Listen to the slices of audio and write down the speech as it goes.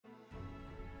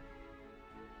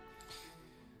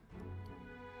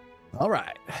All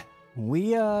right.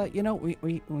 We've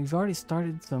already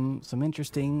started some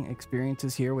interesting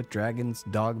experiences here with Dragon's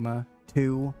Dogma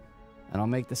 2. And I'll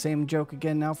make the same joke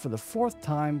again now for the 4th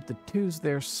time. The 2's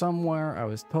there somewhere. I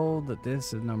was told that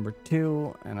this is number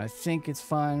 2, and I think it's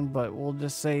fine, but we'll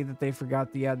just say that they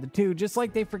forgot to add the 2, just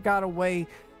like they forgot a way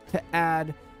to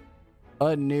add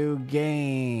a new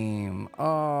game.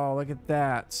 Oh, look at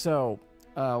that. So,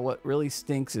 what really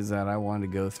stinks is that I wanted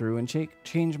to go through and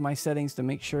change my settings to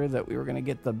make sure that we were going to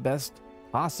get the best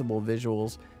possible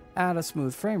visuals at a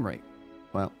smooth frame rate.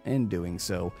 Well, in doing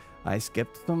so, I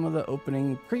skipped some of the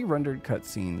opening pre-rendered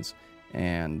cutscenes,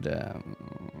 and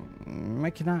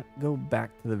I cannot go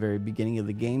back to the very beginning of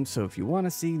the game, so if you want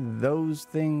to see those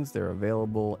things, they're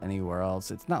available anywhere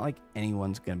else. It's not like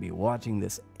anyone's going to be watching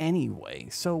this anyway,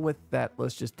 so with that,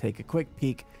 let's just take a quick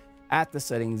peek at the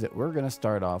settings that we're going to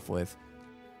start off with.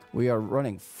 We are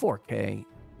running 4K,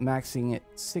 maxing at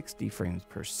 60 frames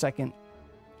per second,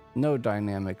 no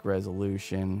dynamic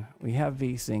resolution. We have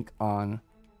VSync on.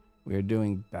 We are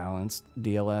doing balanced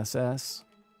DLSS,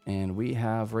 and we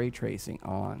have ray tracing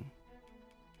on.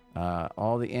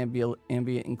 All the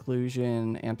ambient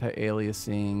inclusion,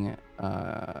 anti-aliasing,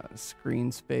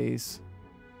 screen space.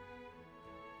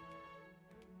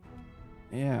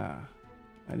 Yeah,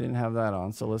 I didn't have that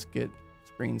on, so let's get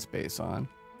screen space on.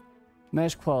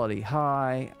 Mesh quality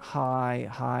high. How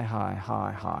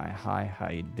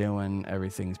you doing?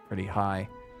 Everything's pretty high.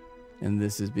 And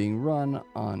this is being run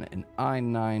on an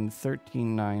i9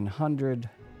 13900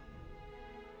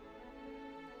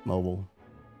 mobile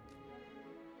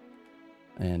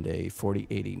and a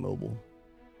 4080 mobile.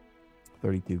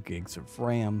 32 gigs of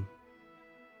RAM.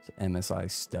 It's MSI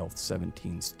Stealth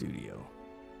 17 Studio.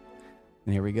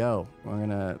 And here we go. We're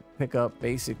gonna pick up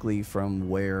basically from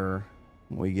where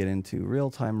we get into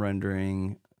real-time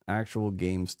rendering, actual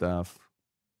game stuff.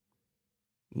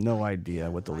 No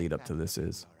idea what the lead up to this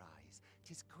is.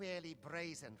 Tis queerly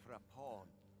brazen for a pawn.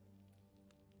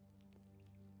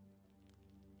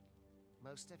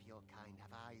 Most of your kind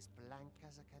have eyes blank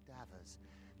as a cadaver's.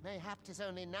 Mayhap 'tis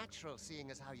only natural,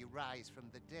 seeing as how you rise from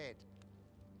the dead.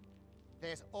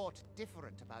 There's aught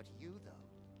different about you,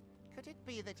 though. Could it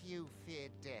be that you fear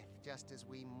death just as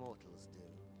we mortals do?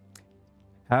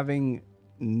 Having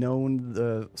known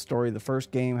the story of the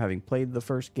first game, having played the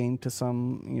first game to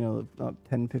some, about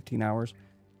 10-15 hours,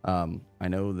 I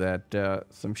know that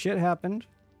some shit happened.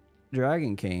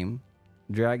 Dragon came.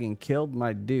 Dragon killed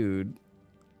my dude,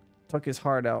 took his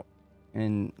heart out,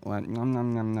 and went nom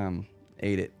nom nom nom,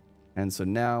 ate it. And so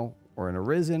now we're in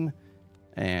Arisen,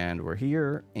 and we're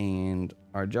here, and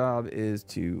our job is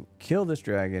to kill this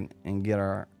dragon and get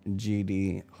our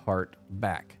GD heart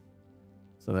back.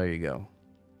 So there you go.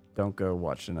 Don't go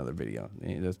watch another video.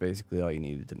 That's basically all you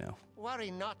needed to know.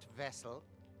 Worry not, vessel.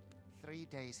 3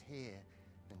 days here,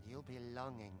 and you'll be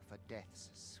longing for death's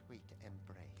sweet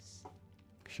embrace.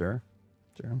 Sure.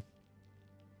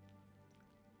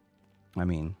 I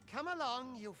mean... Come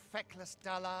along, you feckless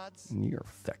dullards. You're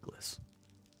feckless.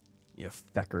 You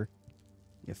fecker.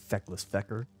 You feckless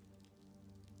fecker.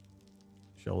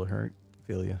 Shoulder hurt.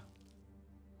 Feel ya.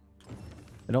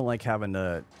 I don't like having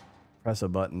to press a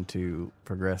button to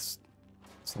progress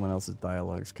someone else's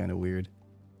dialogue. It's kind of weird.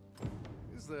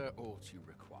 Is there aught you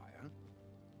require?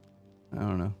 I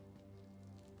don't know.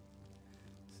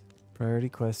 Priority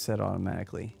quest set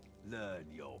automatically. Learn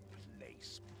your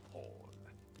place, Paul.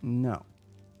 No.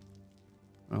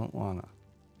 I don't wanna.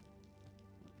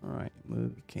 Alright,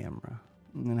 move the camera.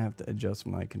 I'm gonna have to adjust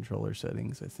my controller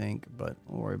settings, I think, but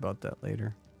we'll worry about that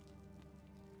later.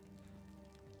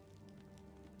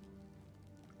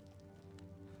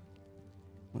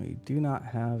 We do not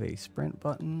have a sprint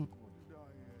button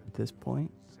at this point.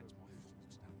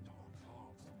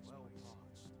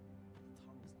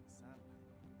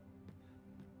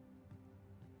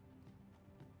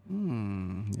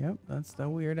 Yep, that's the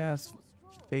weird ass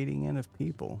fading in of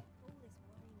people.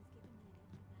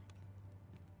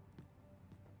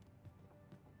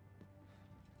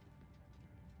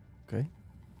 Okay.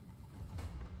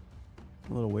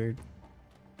 A little weird.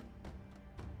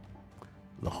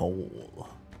 The hole.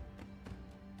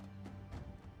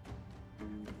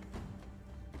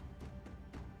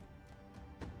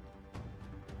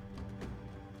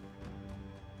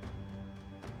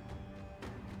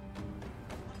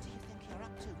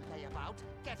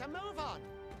 Get a move on.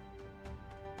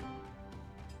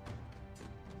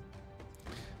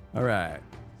 All right,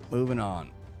 moving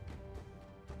on.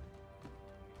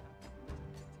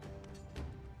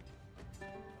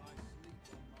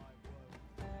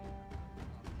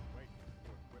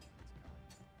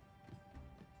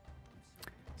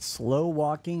 Slow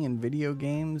walking in video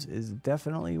games is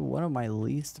definitely one of my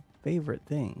least favorite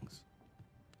things.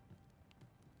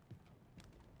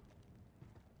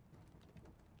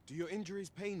 Do your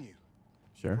injuries pain you?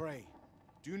 Sure. Pray,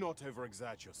 do not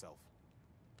overexert yourself.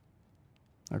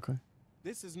 Okay.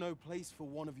 This is no place for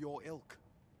one of your ilk.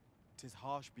 'Tis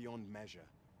harsh beyond measure.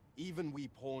 Even we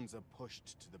pawns are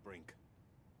pushed to the brink.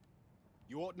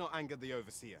 You ought not anger the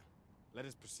overseer. Let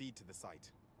us proceed to the site.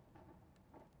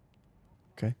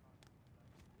 Okay.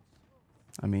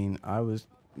 I mean, I was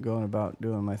going about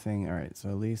doing my thing. All right, so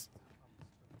at least...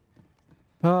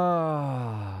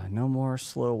 no more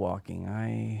slow walking. I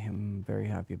am very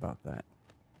happy about that.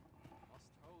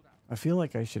 I feel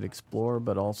like I should explore,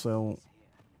 but also...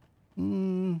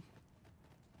 I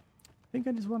think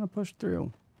I just want to push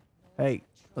through. Hey,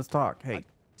 let's talk. Hey.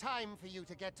 Time for you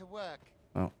to get to work.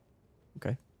 Oh,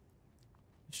 okay.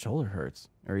 His shoulder hurts.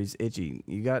 Or he's itchy.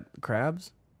 You got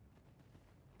crabs?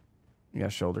 You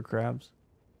got shoulder crabs?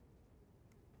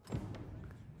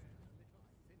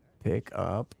 Pick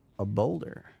up a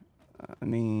boulder. I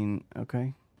mean,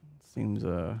 okay. Seems,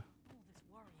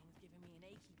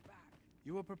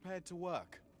 You are prepared to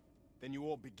work. Then you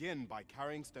ought begin by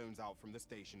carrying stones out from the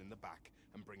station in the back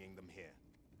and bringing them here.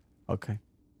 okay.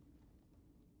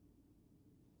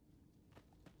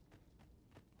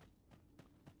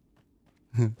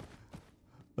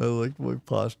 I like my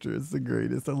posture. It's the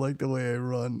greatest. I like the way I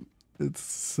run. It's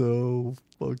so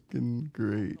fucking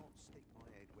great.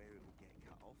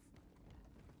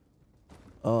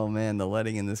 Oh man, the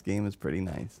letting in this game is pretty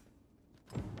nice.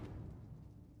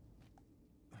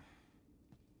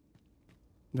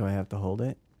 Do I have to hold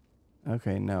it?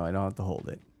 Okay, no, I don't have to hold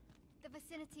it. The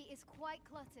vicinity is quite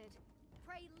cluttered.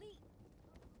 Pray leap.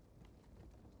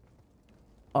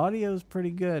 Audio's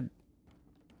pretty good.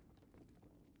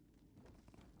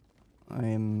 I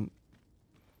am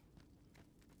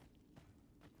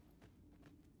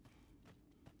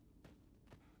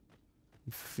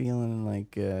feeling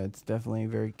like it's definitely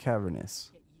very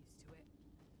cavernous.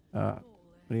 What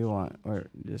do you want? Or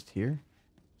just here?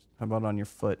 How about on your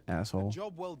foot, asshole?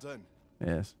 Job well done.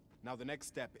 Yes. Now the next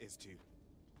step is to...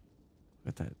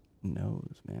 Look at that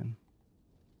nose, man.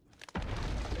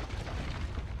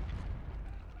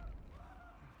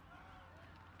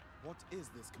 What is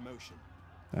this commotion?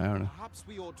 I don't know. Perhaps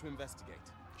we ought to investigate.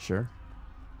 Sure.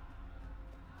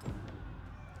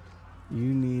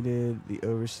 You needed the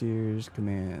overseer's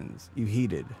commands. You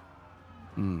heeded.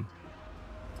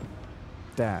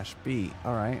 Dash B.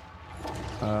 All right.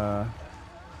 I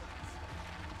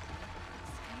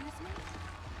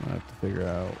have to figure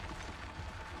out.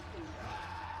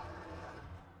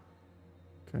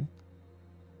 Okay.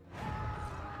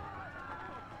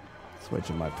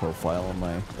 Switching my profile on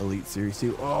my Elite Series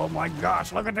 2. Oh my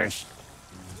gosh, look at this!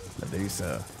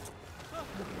 Medusa.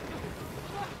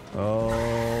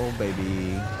 Oh,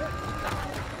 baby.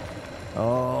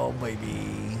 Oh,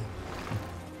 baby.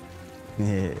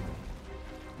 Yeah.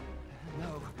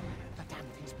 No, the damn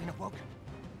thing's been awoken.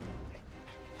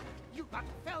 You got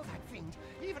to fell that fiend,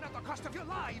 even at the cost of your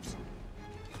lives.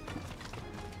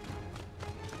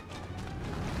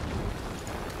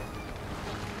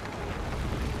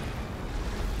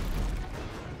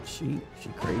 She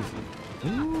crazy.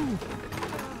 Ooh.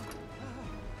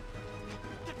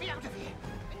 Get me out of here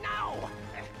now!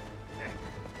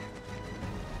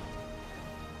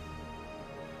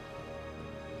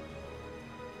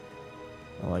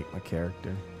 I like my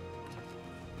character.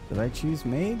 Did I choose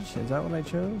mage? Is that what I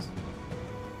chose?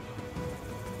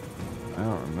 I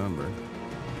don't remember.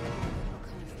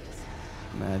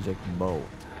 Magic bolt.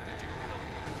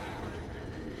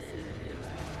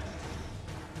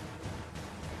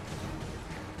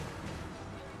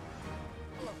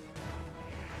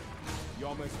 You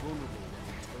are most vulnerable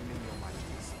when atoning your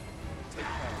magics. Take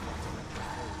care not to let the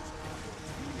foes of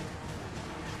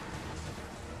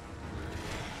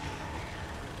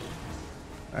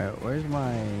your Alright, where's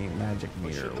my magic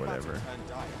meter or whatever?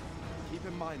 Keep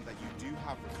in mind that you do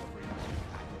have recovery magic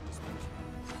at your disposal.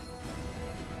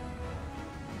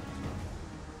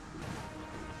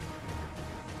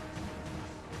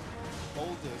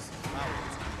 Boulders,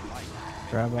 flowers, and the like.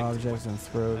 Grab objects and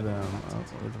throw them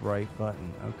up with right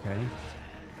button. Okay.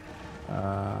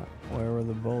 Where were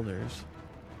the boulders?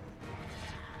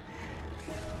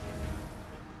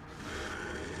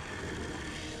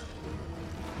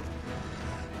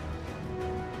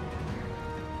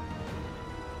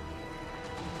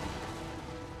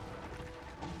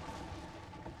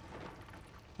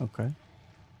 Okay.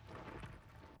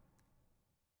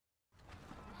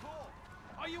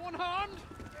 Are you unharmed?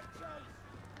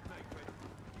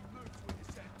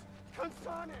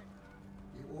 Consane!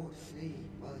 You all see flee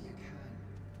while you can.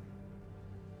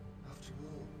 After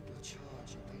all, your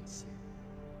charge awaits you.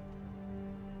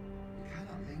 You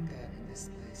cannot linger in this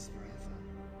place forever.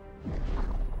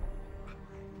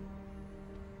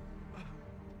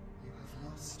 You have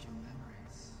lost your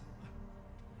memories.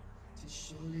 'Tis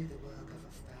surely the work of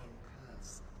a fell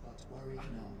curse, but worry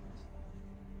not.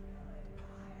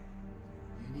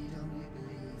 You need only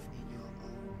believe in your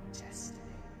own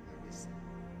destiny, Arisen.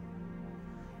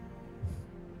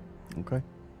 Okay.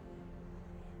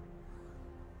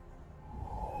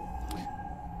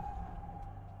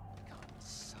 God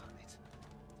son it.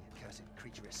 The accursed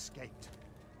creature escaped.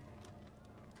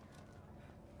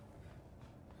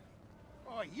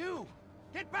 Oh, you!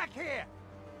 Get back here!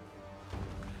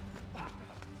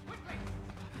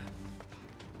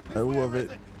 I love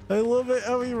it. I love it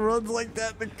how he runs like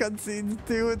that in the cutscenes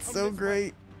too. It's Come so this way.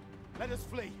 great. Let us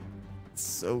flee. It's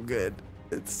so good.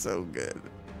 It's so good.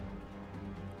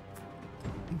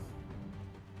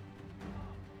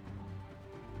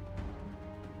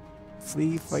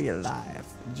 Flee for your life.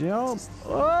 Jump.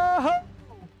 Oh!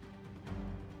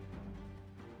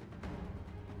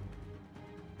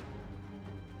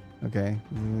 Okay.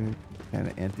 Kind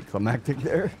of anticlimactic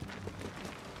there.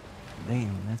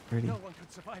 Damn, that's pretty. No one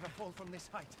could survive a fall from this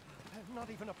height. Not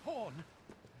even a pawn.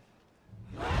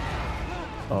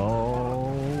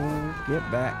 Oh,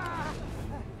 get back.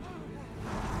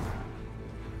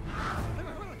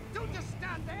 Don't just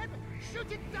stand there!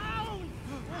 Shoot it down!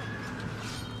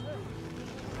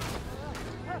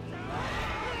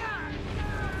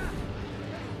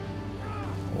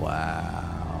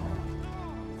 Wow.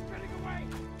 Spreading away!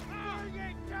 Bring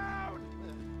it down!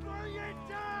 Bring it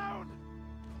down!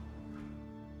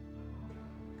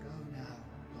 Go now,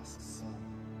 lost soul.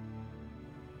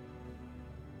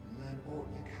 Learn all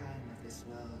you can of this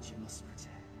world you must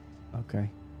protect.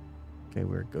 Okay. Okay,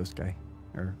 we're a ghost guy.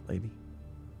 Or lady.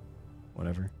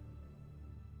 Whatever.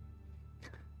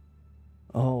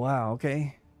 Oh, wow.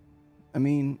 Okay. I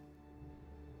mean,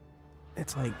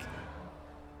 it's like...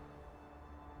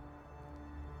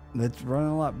 It's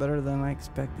running a lot better than I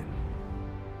expected.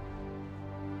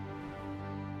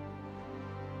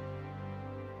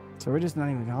 So we're just not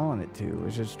even calling it 2.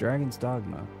 It's just Dragon's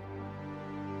Dogma.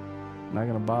 I'm not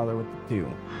gonna bother with the 2.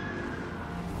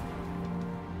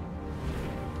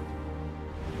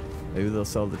 Maybe they'll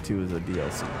sell the 2 as a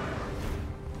DLC.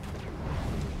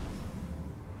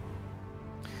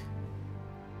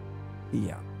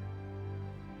 Yeah.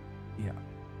 Yeah.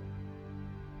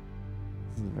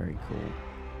 This is very cool.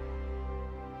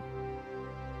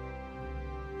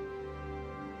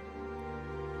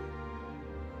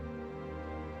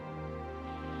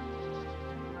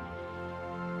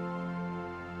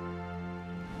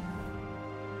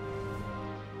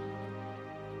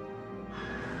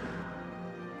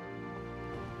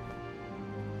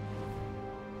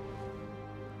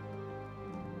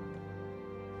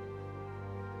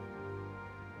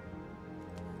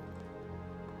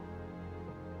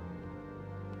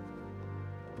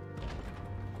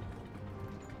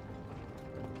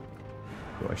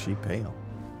 Why is she pale?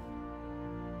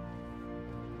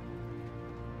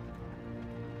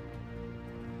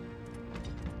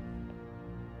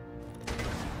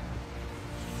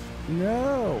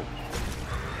 No!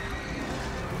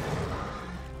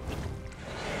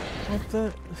 What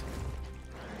the?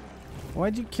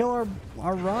 Why'd you kill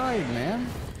our ride, man?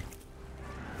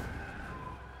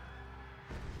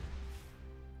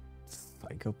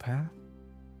 Psychopath?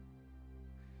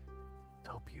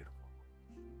 So beautiful.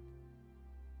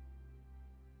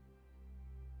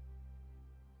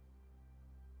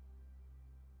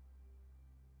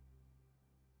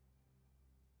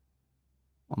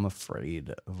 I'm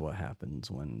afraid of what happens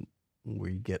when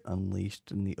we get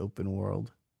unleashed in the open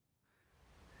world.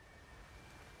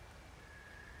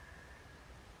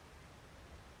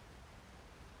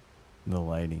 The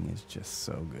lighting is just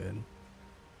so good.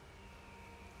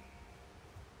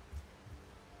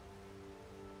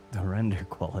 The render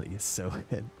quality is so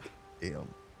good.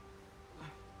 Damn.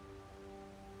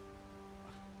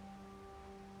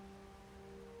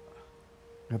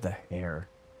 Look at the hair.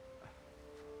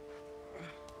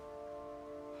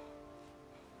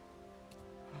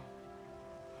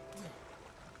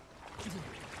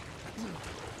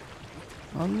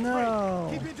 Oh no!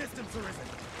 Keep your distance, Arisen.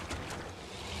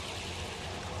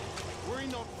 Worry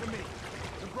not for me.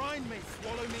 The brine may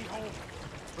swallow me whole,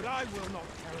 but I will not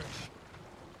perish.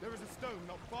 There is a stone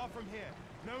not far from here,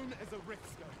 known as a rift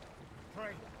stone.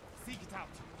 Pray, seek it out.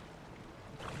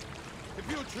 If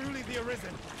you're truly the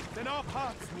Arisen, then our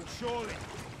paths will surely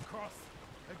cross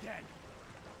again.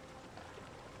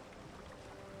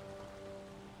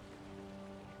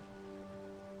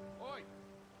 Oi!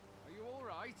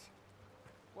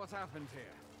 What happened here?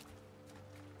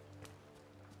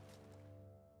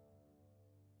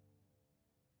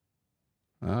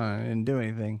 I didn't do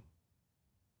anything.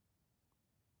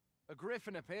 A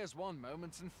griffin appears one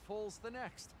moment and falls the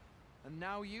next. And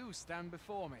now you stand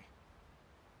before me.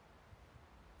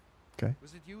 Okay.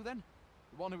 Was it you then?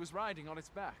 The one who was riding on its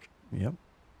back? Yep.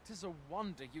 It is a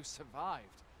wonder you survived.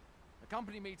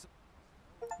 Accompany me to...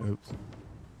 Oops.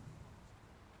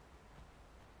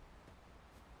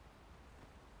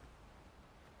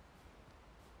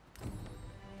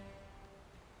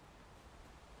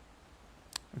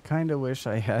 I kind of wish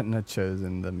I hadn't have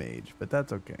chosen the mage, but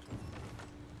that's okay.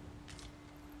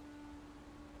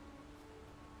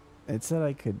 It said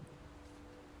I could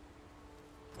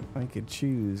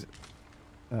choose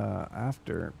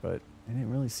after, but I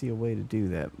didn't really see a way to do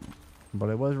that. But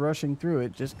I was rushing through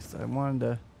it just because I wanted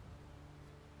to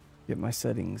get my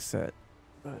settings set.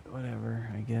 But whatever,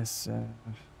 I guess.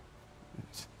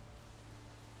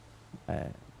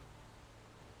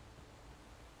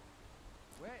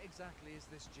 Where exactly is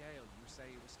this jail you say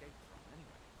you escaped from,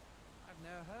 anyway? I've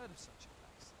never heard of such a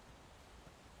place.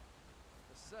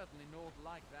 There's certainly naught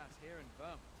like that here in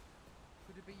Vermont.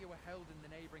 Could it be you were held in the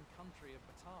neighboring country of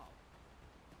Batal?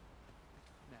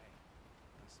 Nay,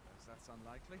 I suppose that's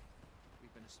unlikely.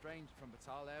 We've been estranged from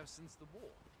Batal ever since the war.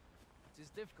 It is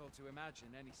difficult to imagine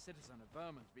any citizen of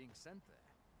Vermont being sent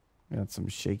there. Got some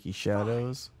shaky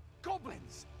shadows.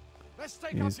 Goblins! Let's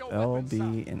take Use up your weapons, LB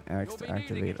son. and X You'll to be needing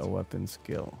activate it. a weapon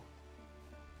skill.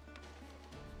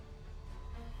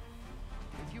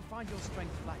 If you find your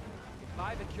strength lacking,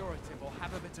 buy the curative or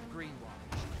have a bit of green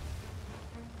wine.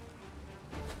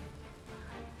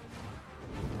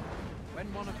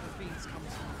 When one of the fiends comes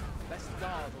in, best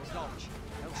guard or dodge,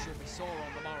 else you'll be sore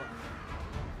on the morrow.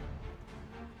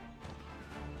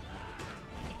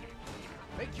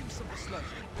 Make use of the slope.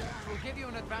 It will give you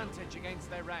an advantage against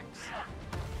their ranks.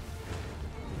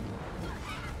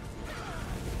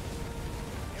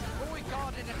 Employ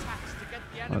guarded attacks to get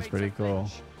the enemy That's pretty to cool.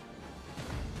 flinch.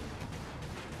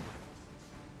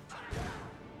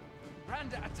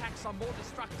 Brand attacks are more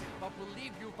destructive, but will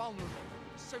leave you vulnerable.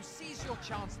 So seize your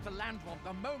chance to land one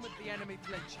the moment the enemy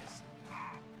flinches.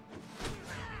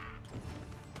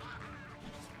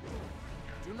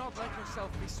 Do not let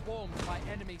yourself be swarmed by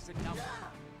enemies in number.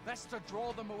 Best to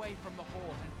draw them away from the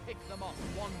horde and pick them off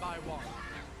one by one.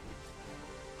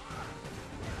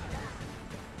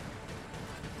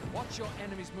 Watch your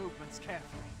enemy's movements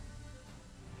carefully.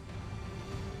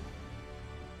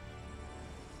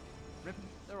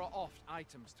 There are oft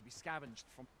items to be scavenged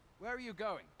from. Where are you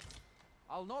going?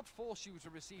 I'll not force you to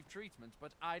receive treatment,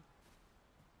 but I'd...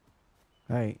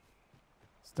 Hey,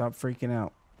 stop freaking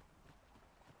out.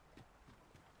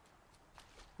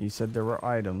 You said there were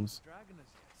items. Dragon as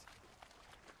yet.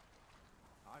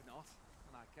 I've not,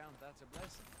 and I count that a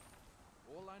blessing.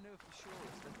 All I know for sure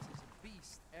is that it is a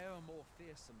beast e'er more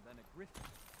fearsome than a griffin.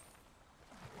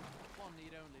 One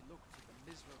need only look to the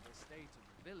miserable state of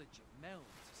the village of Mel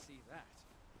to see that.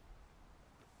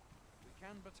 We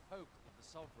can but hope that the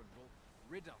Sovereign will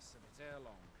rid us of it ere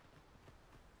long.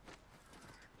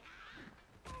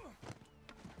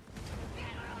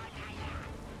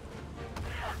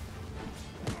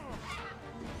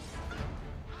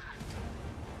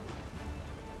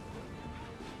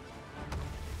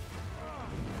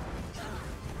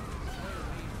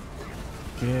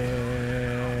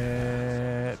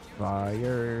 Get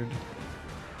fired.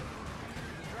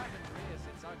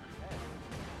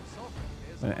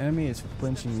 When an enemy is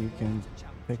flinching, you can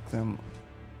pick them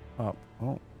up.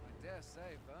 Oh, I dare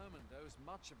say Vermont owes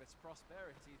much of its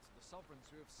prosperity to the sovereigns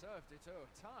who have served it over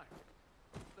time.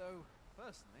 Though,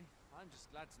 personally, I'm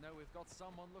just glad to know we've got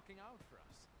someone looking out for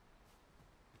us.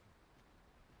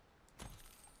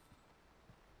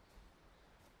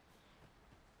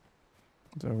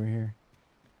 it's over here.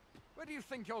 Where do you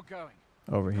think you're going?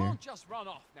 Over You here. can't just run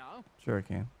off now. Sure I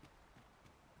can.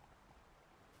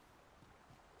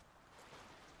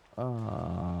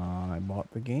 I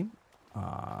bought the game.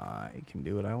 I can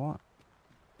do what I want.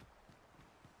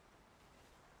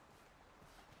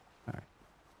 Alright.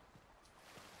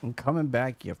 I'm coming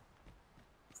back, you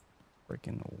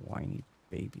freaking whiny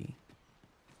baby.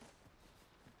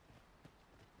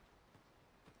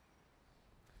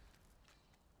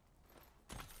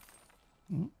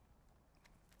 Hmm.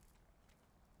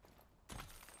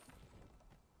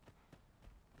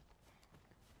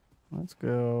 Let's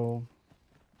go.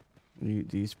 Do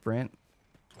you sprint?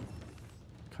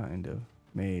 Kind of.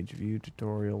 Mage view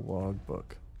tutorial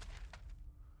logbook.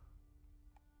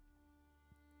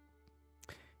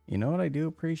 You know what I do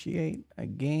appreciate? A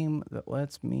game that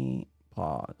lets me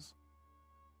pause.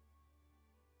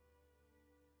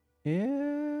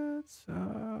 It's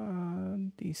a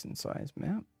decent sized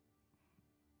map.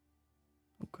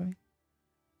 Okay.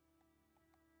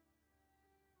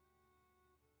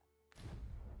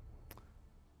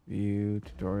 View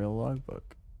tutorial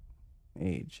logbook.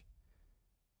 Mage.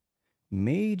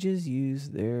 Mages use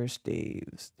their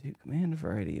staves to command a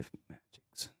variety of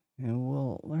magics and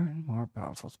will learn more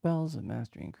powerful spells as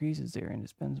mastery increases. They are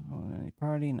indispensable in any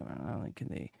party. Not only can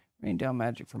they rain down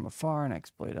magic from afar and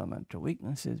exploit elemental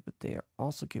weaknesses, but they are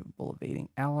also capable of aiding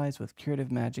allies with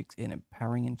curative magics and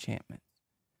empowering enchantments.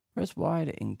 Press Y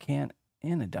to incant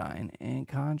anodyne and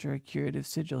conjure a curative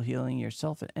sigil, healing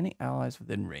yourself and any allies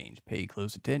within range. Pay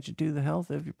close attention to the health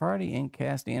of your party and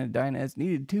cast anodyne as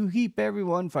needed to keep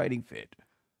everyone fighting fit.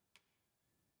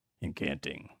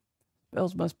 Incanting.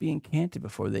 Spells must be incanted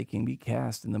before they can be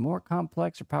cast, and the more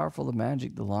complex or powerful the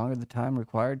magic, the longer the time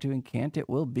required to incant it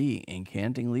will be.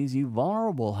 Incanting leaves you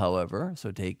vulnerable, however,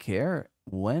 so take care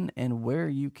when and where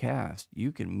you cast.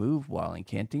 You can move while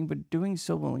incanting, but doing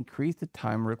so will increase the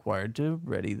time required to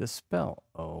ready the spell.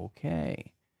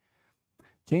 Okay.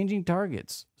 Changing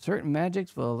targets. Certain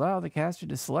magics will allow the caster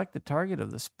to select the target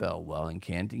of the spell. While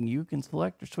incanting, you can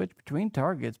select or switch between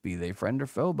targets, be they friend or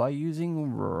foe, by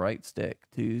using right stick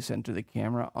to center the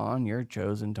camera on your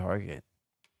chosen target.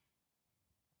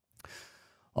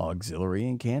 Auxiliary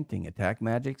incanting. Attack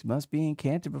magics must be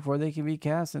incanted before they can be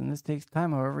cast, and this takes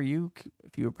time. However,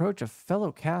 if you approach a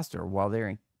fellow caster while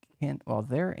they're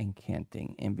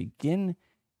incanting and begin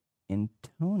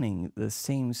intoning the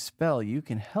same spell, you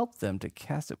can help them to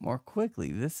cast it more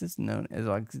quickly. This is known as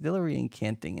auxiliary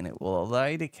incanting, and it will allow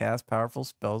you to cast powerful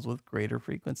spells with greater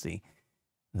frequency.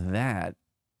 That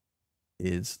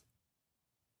is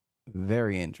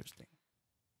very interesting.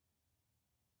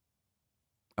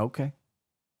 Okay.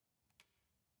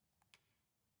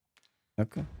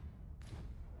 Okay.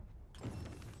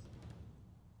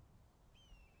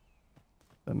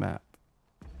 The map.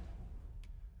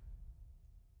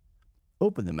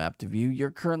 Open the map to view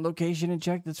your current location and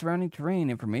check the surrounding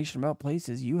terrain. Information about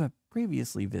places you have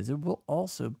previously visited will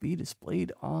also be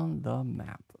displayed on the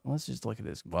map. Let's just look at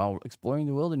this. While exploring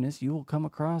the wilderness, you will come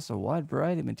across a wide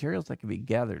variety of materials that can be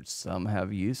gathered. Some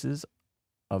have uses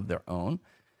of their own,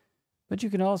 but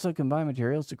you can also combine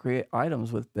materials to create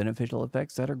items with beneficial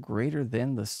effects that are greater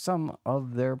than the sum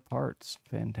of their parts.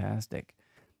 Fantastic.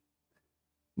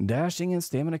 Dashing and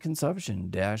stamina consumption.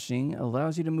 Dashing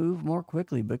allows you to move more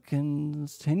quickly, but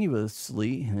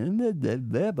continuously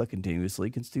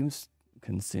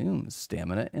consumes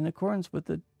stamina in accordance with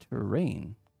the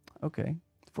terrain. Okay.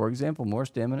 For example, more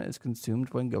stamina is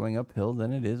consumed when going uphill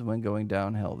than it is when going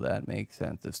downhill. That makes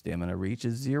sense. If stamina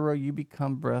reaches 0, you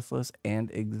become breathless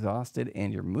and exhausted,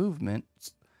 and your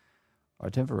movements are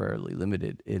temporarily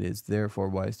limited. It is therefore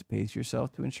wise to pace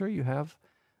yourself to ensure you have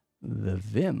the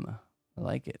vim. I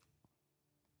like it.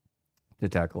 To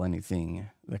tackle anything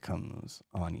that comes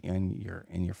on in your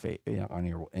way.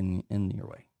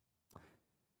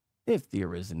 If the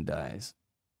Arisen dies,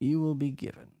 you will be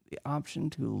given the option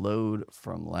to load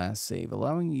from last save,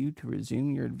 allowing you to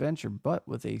resume your adventure, but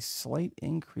with a slight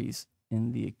increase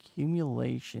in the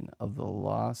accumulation of the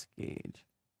loss gauge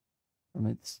from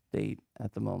its state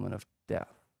at the moment of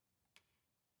death.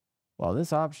 While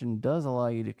this option does allow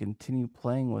you to continue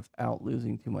playing without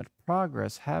losing too much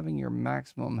progress, having your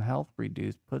maximum health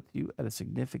reduced puts you at a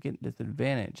significant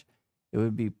disadvantage. It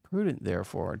would be prudent,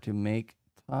 therefore, to make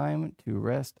time to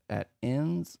rest at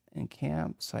inns and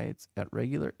campsites at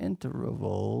regular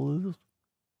intervals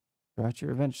throughout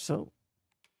your adventure. So,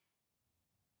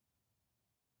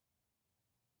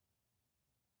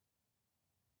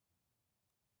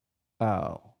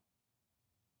 oh.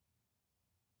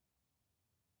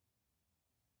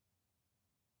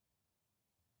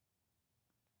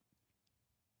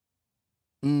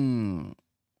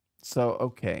 So,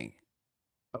 okay.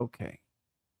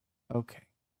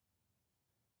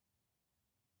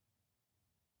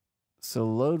 So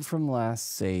load from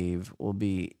last save will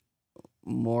be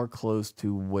more close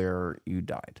to where you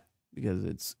died because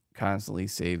it's constantly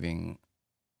saving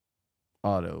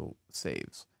auto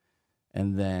saves.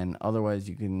 And then otherwise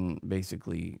you can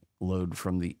basically load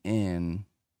from the inn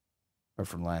or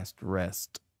from last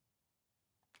rest.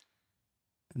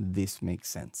 This makes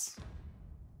sense.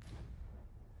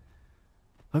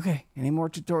 Okay, any more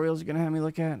tutorials you're going to have me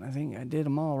look at? I think I did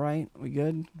them all, right? We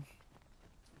good?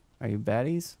 Are you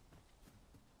baddies?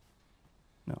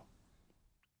 No.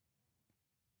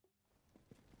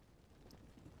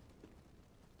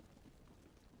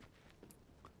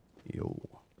 Yo.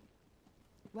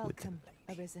 Welcome,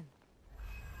 Arisen.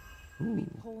 Ooh. We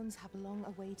pawns have long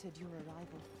awaited your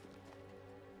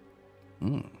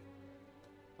arrival.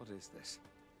 What is this?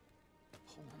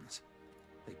 pawns.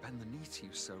 They bend the knee to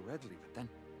you so readily, but then...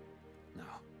 No.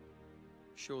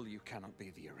 Surely you cannot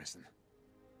be the Arisen.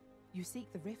 You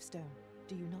seek the Riftstone,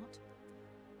 do you not?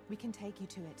 We can take you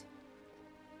to it.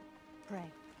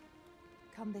 Pray.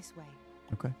 Come this way.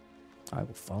 Okay. I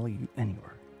will follow you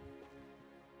anywhere.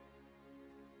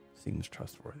 Seems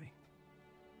trustworthy.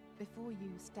 Before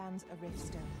you stands a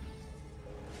Riftstone.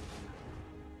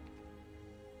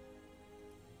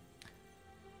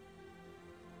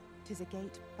 Tis a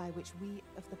gate by which we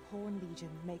of the Pawn Legion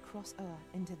may cross o'er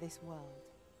into this world.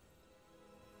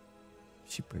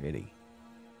 She pretty.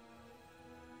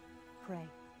 Pray.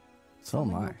 So am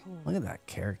Summon I. your pawn. Look at that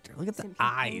character. Look at the Simply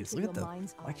eyes. point Look to at your the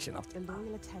mind's eye reflection of the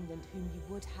loyal attendant whom you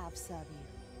would have serve you.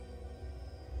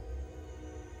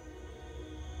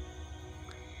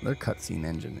 Their cutscene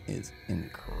engine is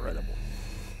incredible.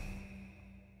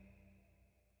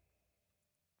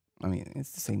 I mean,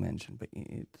 it's the same engine, but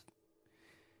it's...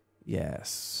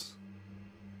 Yes.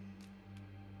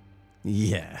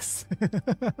 Yes.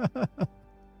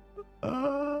 I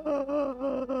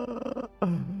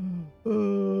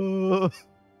love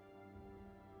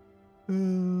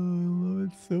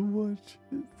it so much.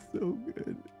 It's so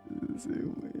good.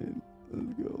 Zoom in.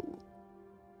 Let's go.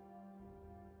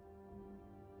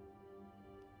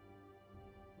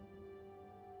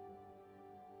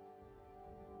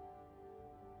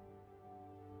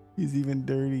 He's even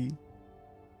dirty.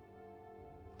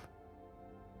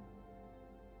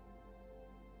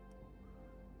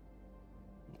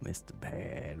 Mr.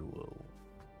 Bad Wolf.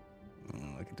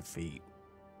 Look at the feet.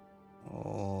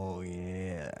 Oh,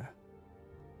 yeah.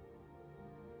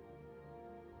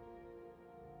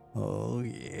 Oh,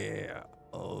 yeah.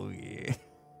 Oh, yeah.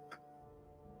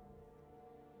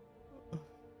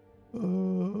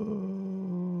 Oh,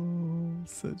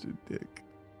 such a dick.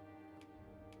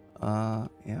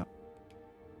 Yeah.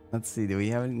 Let's see. Do we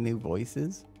have any new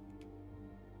voices?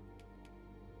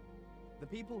 The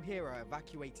people here are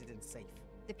evacuated and safe.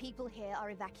 The people here are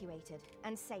evacuated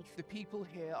and safe. The people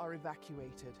here are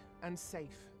evacuated and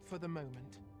safe for the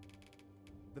moment.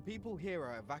 The people here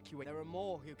are evacuated. There are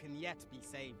more who can yet be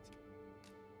saved.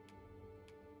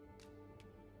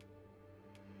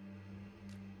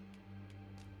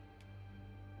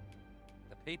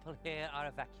 The people here are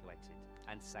evacuated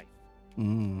and safe.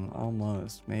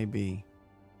 Almost. Maybe.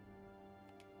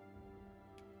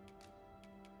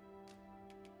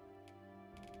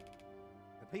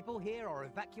 The people here are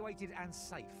evacuated and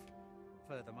safe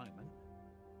for the moment.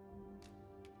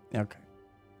 Okay.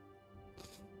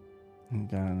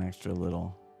 Got an extra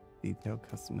little detail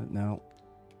custom. No,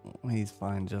 he's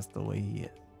fine just the way he is.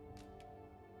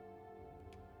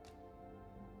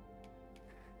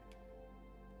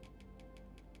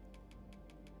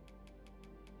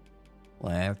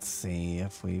 Let's see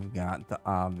if we've got the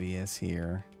obvious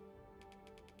here.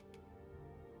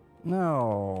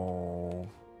 No.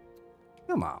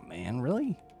 Come on, man.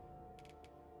 Really?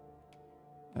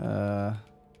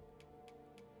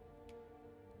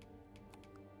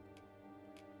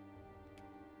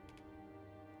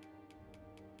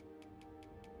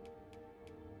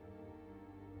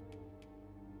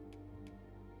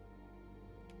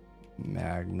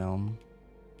 Magnum.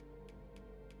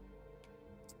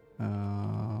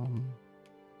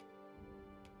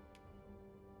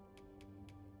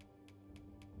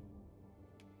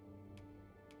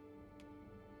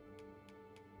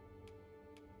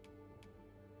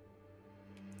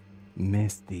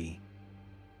 Misty.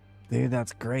 Dude,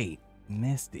 that's great.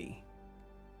 Misty.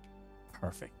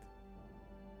 Perfect.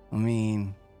 I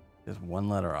mean, just one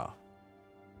letter off.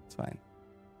 It's fine.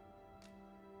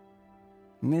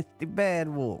 Misty Bad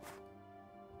Wolf.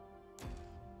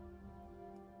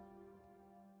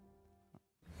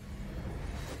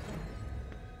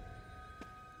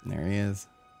 There he is.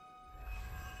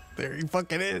 There he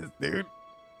fucking is, dude.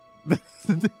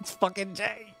 It's fucking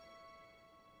Jay.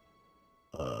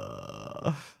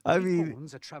 I mean,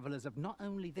 Pawns are travelers of not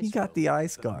only this he got the world, eye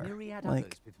but scar. myriad Like,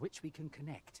 others with which we can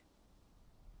connect.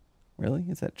 really?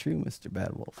 Is that true, Mr.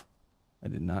 Bad Wolf? I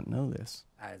did not know this.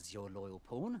 As your loyal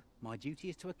pawn, my duty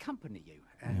is to accompany you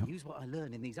and use what I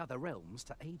learn in these other realms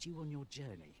to aid you on your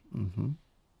journey.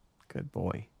 Good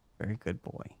boy. Very good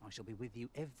boy. I shall be with you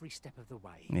every step of the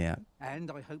way. Yeah,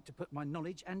 And I hope to put my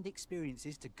knowledge and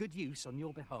experiences to good use on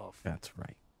your behalf. that's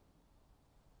right.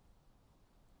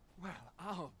 Well,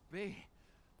 I'll be.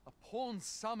 A pawn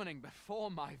summoning before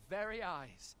my very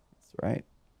eyes. That's right.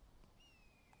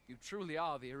 You truly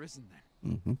are the Arisen,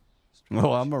 then.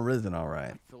 Oh, I'm arisen, all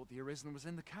right. I thought the Arisen was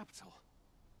in the capital.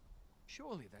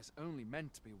 Surely there's only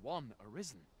meant to be one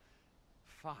Arisen.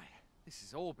 Fie, this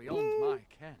is all beyond my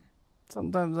ken.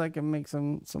 Sometimes I can make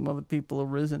some other people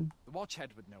arisen. The The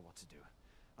Watchhead would know what to do,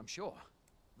 I'm sure.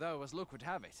 Though, as luck would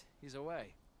have it, he's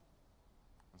away.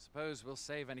 I suppose we'll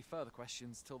save any further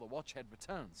questions till the Watchhead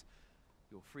returns.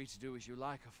 You're free to do as you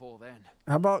like afore then.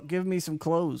 How about give me some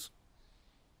clothes?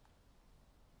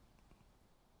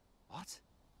 What?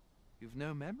 You've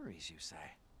no memories, you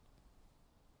say?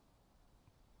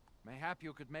 Mayhap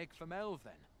you could make for Melve,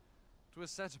 then.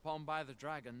 'Twas set upon by the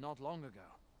dragon not long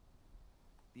ago.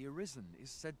 The Arisen is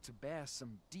said to bear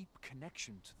some deep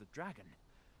connection to the dragon.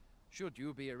 Should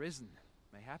you be Arisen,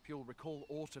 mayhap you'll recall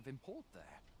aught of import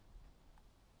there.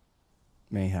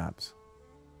 Mayhaps.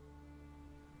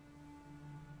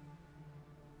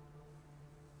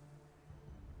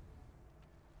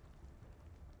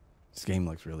 This game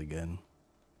looks really good.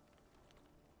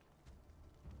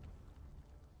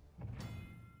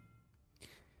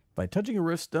 By touching a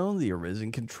riftstone, the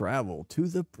Arisen can travel to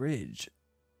the bridge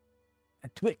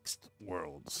atwixt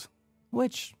worlds,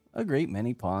 which a great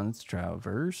many pawns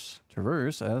traverse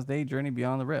as they journey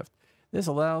beyond the rift. This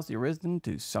allows the Arisen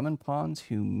to summon pawns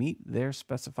who meet their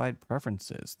specified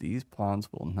preferences. These pawns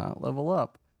will not level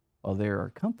up while they are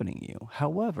accompanying you.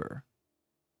 However,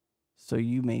 so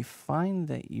you may find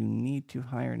that you need to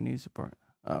hire new support.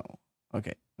 Oh,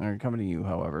 okay. They're accompanying you,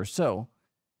 however. So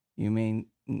you may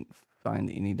find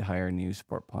that you need to hire new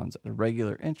support pawns at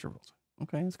regular intervals.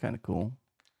 Okay, that's kind of cool.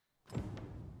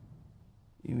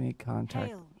 You may contact...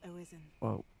 Hail, Arisen.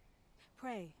 Whoa.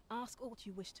 Pray, ask aught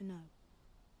you wish to know.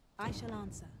 I shall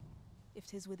answer, if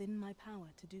 'tis within my power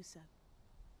to do so.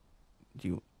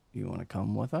 Do you want to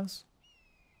come with us?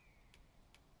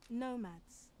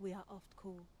 Nomads, we are oft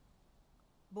called.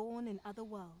 Born in other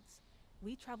worlds,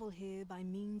 we travel here by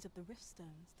means of the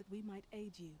riftstones that we might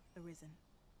aid you, Arisen.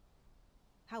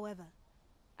 However,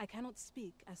 I cannot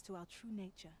speak as to our true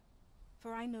nature,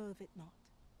 for I know of it not.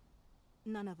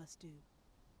 None of us do.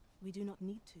 We do not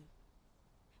need to.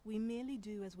 We merely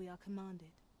do as we are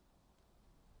commanded.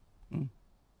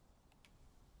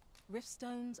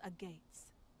 Riftstones are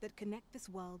gates that connect this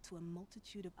world to a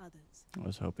multitude of others. I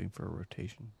was hoping for a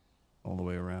rotation all the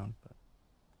way around, but...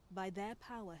 By their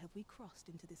power have we crossed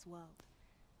into this world.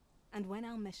 And when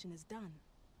our mission is done,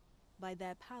 by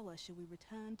their power shall we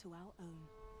return to our own.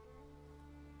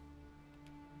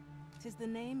 'Tis the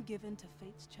name given to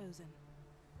fates chosen,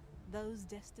 those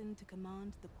destined to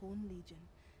command the Pawn Legion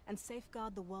and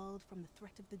safeguard the world from the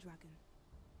threat of the dragon.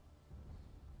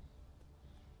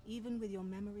 Even with your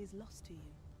memories lost to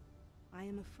you, I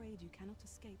am afraid you cannot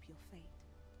escape your fate.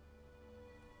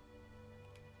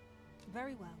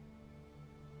 Very well.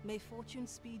 May fortune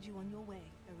speed you on your way,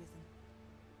 Arisen.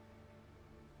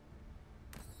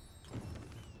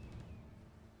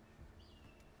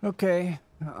 Okay,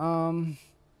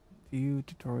 view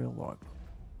tutorial log.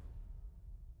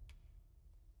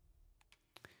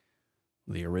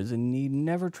 The Arisen need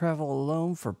never travel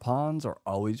alone, for pawns are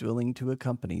always willing to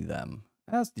accompany them.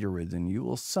 As the Arisen, you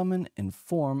will summon and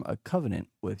form a covenant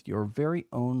with your very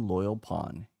own loyal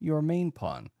pawn, your main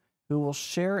pawn, who will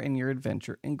share in your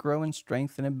adventure and grow in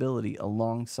strength and ability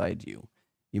alongside you.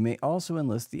 You may also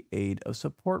enlist the aid of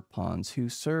support pawns who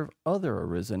serve other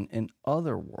Arisen in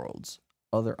other worlds,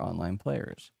 other online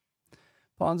players.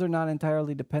 Pawns are not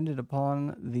entirely dependent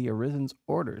upon the Arisen's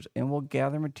orders and will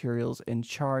gather materials and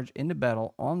charge into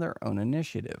battle on their own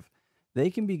initiative. They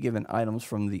can be given items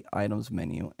from the items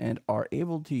menu and are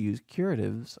able to use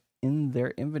curatives in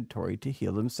their inventory to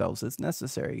heal themselves as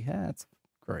necessary. Yeah, that's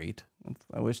great.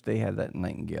 I wish they had that in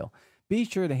Nightingale. Be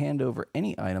sure to hand over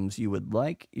any items you would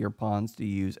like your pawns to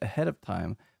use ahead of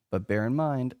time, but bear in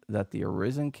mind that the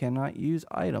Arisen cannot use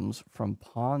items from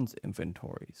pawns'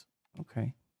 inventories.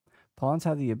 Okay. Pawns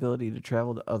have the ability to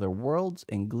travel to other worlds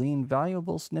and glean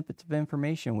valuable snippets of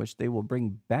information which they will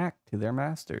bring back to their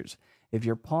masters. If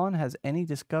your pawn has any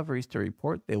discoveries to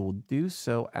report, they will do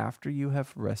so after you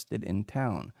have rested in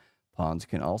town. Pawns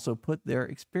can also put their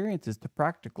experiences to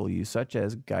practical use, such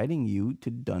as guiding you to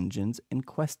dungeons and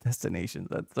quest destinations.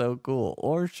 That's so cool.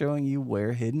 Or showing you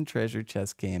where hidden treasure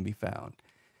chests can be found.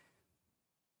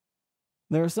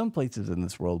 There are some places in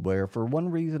this world where, for one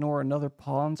reason or another,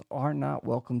 pawns are not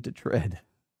welcome to tread.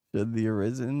 Should the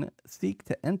Arisen seek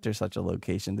to enter such a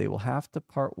location, they will have to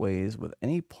part ways with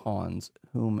any pawns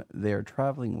whom they are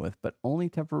traveling with, but only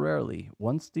temporarily.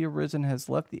 Once the Arisen has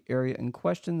left the area in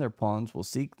question, their pawns will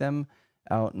seek them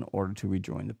out in order to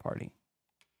rejoin the party.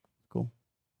 Cool.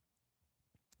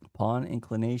 Pawn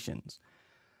inclinations.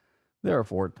 There are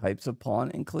 4 types of pawn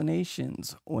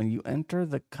inclinations. When you enter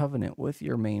the covenant with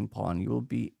your main pawn, you will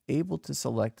be able to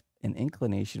select an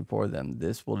inclination for them.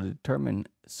 This will determine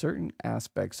certain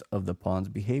aspects of the pawn's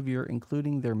behavior,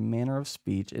 including their manner of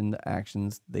speech and the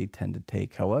actions they tend to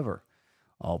take. However,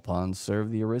 All pawns serve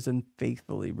the Arisen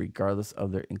faithfully, regardless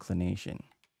of their inclination.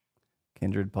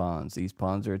 Kindred pawns. These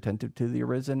pawns are attentive to the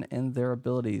Arisen and their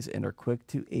abilities and are quick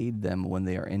to aid them when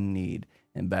they are in need.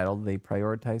 In battle, they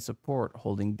prioritize support,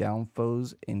 holding down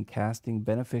foes and casting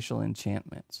beneficial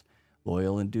enchantments.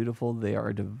 Loyal and dutiful, they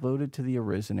are devoted to the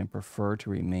Arisen and prefer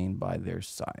to remain by their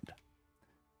side.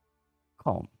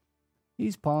 Calm.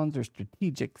 These pawns are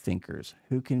strategic thinkers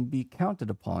who can be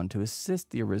counted upon to assist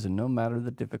the Arisen no matter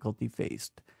the difficulty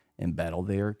faced. In battle,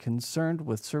 they are concerned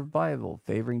with survival,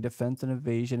 favoring defense and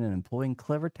evasion, and employing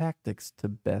clever tactics to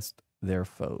best their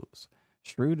foes.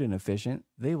 Shrewd and efficient,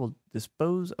 they will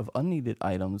dispose of unneeded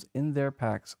items in their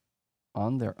packs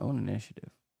on their own initiative.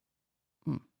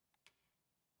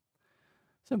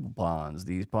 Simple pawns.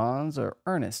 These pawns are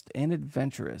earnest and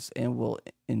adventurous and will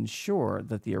ensure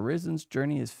that the Arisen's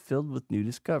journey is filled with new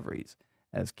discoveries.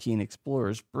 As keen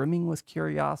explorers brimming with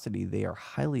curiosity, they are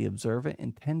highly observant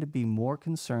and tend to be more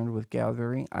concerned with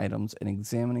gathering items and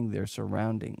examining their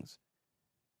surroundings.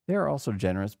 They are also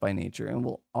generous by nature and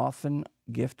will often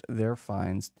gift their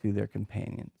finds to their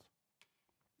companions.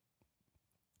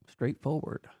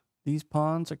 Straightforward. These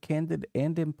pawns are candid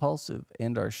and impulsive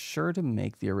and are sure to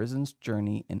make the Arisen's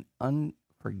journey an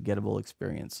unforgettable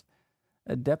experience.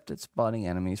 Adept at spotting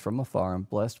enemies from afar and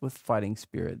blessed with fighting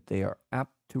spirit, they are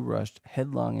apt to rush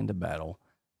headlong into battle,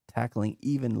 tackling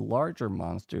even larger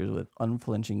monsters with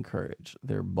unflinching courage.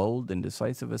 Their bold and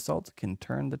decisive assaults can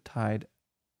turn the tide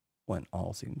when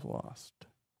all seems lost.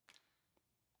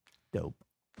 Dope.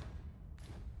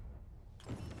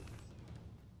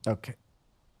 Okay.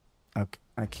 Okay,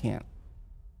 I can't.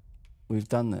 We've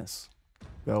done this.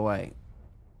 Go away.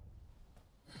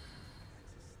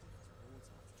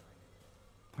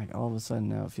 Like, all of a sudden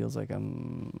now it feels like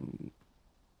I'm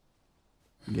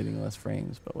getting less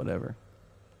frames, but whatever.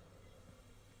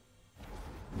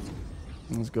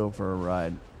 Let's go for a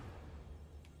ride.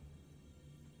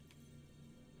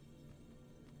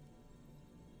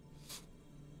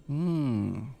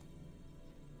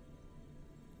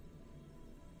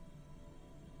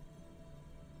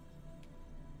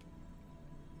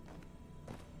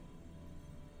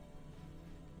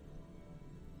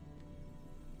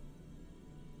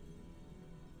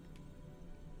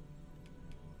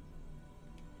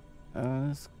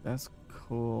 That's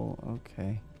cool.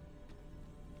 Okay.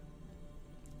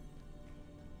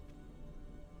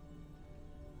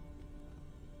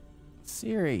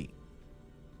 Siri.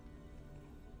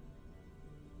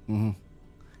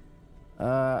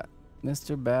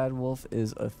 Mr. Bad Wolf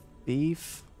is a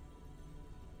thief.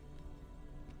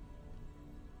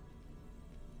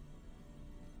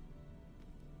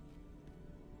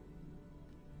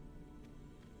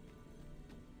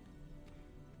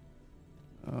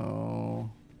 Oh.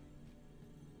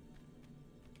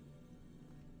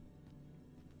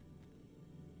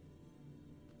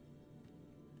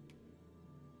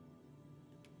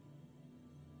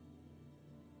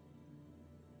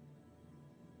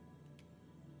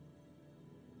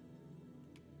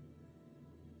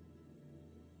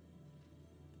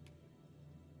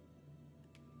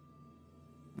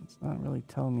 It's not really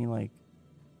telling me, like,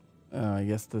 I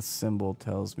guess the symbol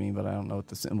tells me, but I don't know what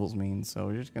the symbols mean, so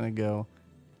we're just gonna go.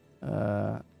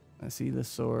 I see the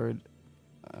sword.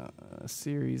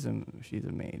 Series, she's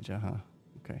a mage,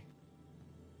 okay.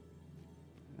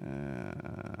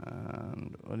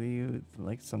 And what are you,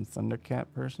 like some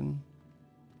Thundercat person?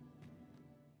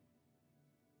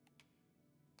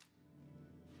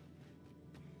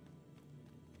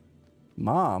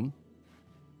 Mom?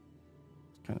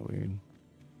 It's kind of weird.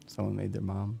 Someone made their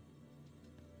mom.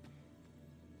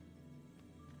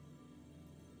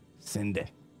 Cindy.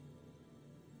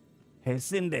 Hey,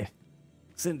 Cindy.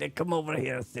 Cindy, come over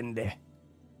here, Cindy.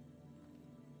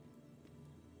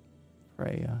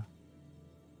 Freya.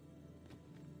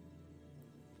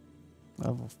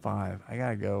 Level 5. I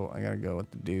gotta go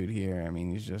with the dude here. I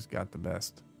mean, he's just got the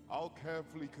best. I'll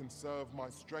carefully conserve my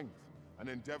strength and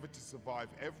endeavor to survive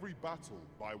every battle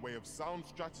by way of sound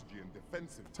strategy and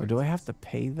defensive tactics. Or do I have to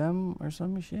pay them or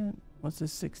some shit? What's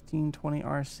this 1620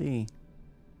 RC?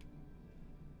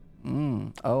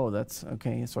 Oh, that's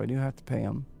okay. So I do have to pay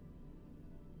them.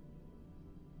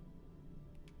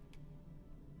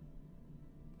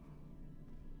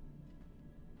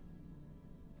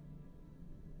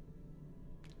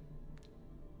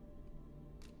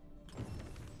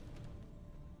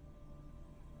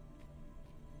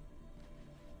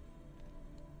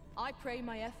 I pray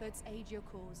my efforts aid your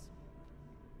cause.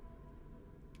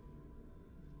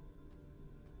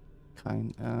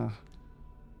 I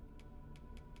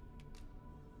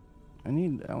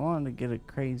wanted to get a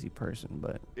crazy person,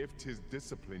 but if 'tis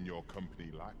discipline your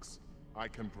company lacks, I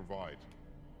can provide.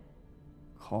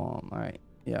 calm. All right.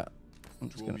 Yeah.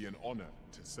 It will be an honor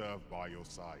to serve by your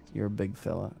side. You're a big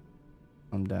fella.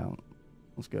 I'm down.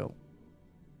 Let's go.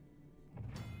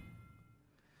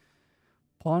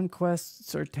 Pawn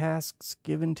quests are tasks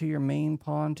given to your main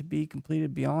pawn to be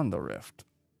completed beyond the rift.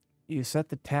 You set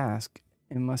the task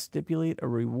and must stipulate a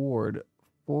reward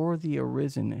for the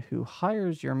Arisen who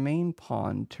hires your main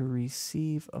pawn to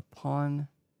receive upon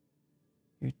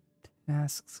your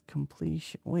task's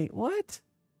completion. Wait, what?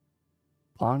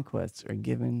 Pawn quests are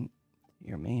given to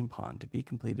your main pawn to be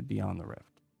completed beyond the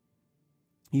rift.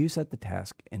 You set the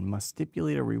task and must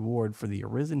stipulate a reward for the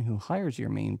Arisen who hires your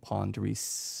main pawn to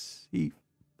receive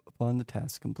upon the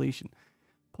task's completion.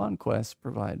 Pawn quests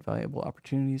provide valuable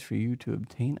opportunities for you to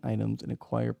obtain items and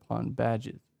acquire pawn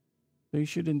badges. So you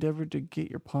should endeavor to get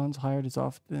your pawns hired as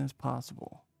often as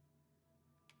possible.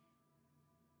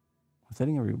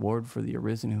 Setting a reward for the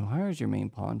Arisen who hires your main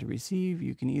pawn to receive,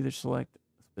 you can either select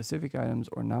specific items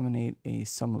or nominate a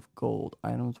sum of gold.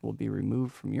 Items will be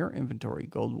removed from your inventory.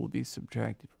 Gold will be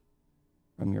subtracted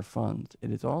from your funds.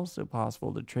 It is also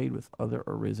possible to trade with other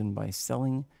Arisen by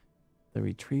selling the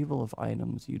retrieval of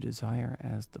items you desire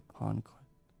as the pawn quest.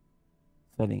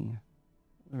 Setting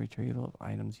the retrieval of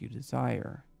items you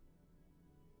desire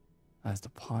as the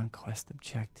pawn quest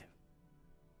objective.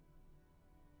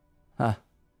 Huh.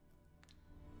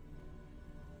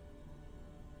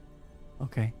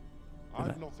 Okay.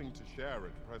 I've nothing to share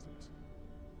at present.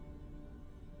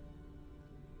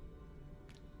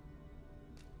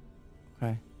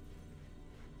 Okay.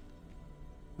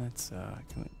 Let's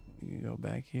can we go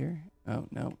back here? Oh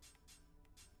no.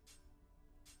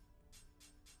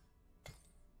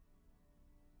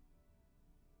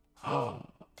 Oh,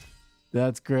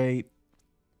 that's great.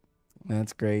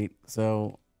 That's great.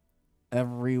 So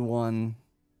everyone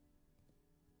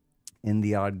in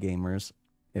the Odd Gamers,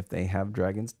 if they have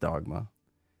Dragon's Dogma,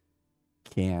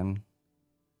 can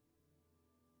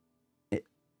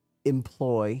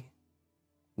employ,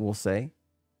 we'll say,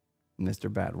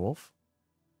 Mr. Badwolf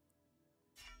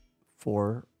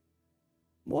for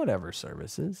whatever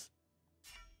services.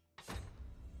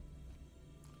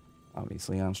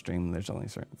 Obviously, on stream, there's only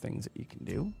certain things that you can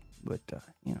do, but,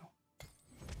 you know,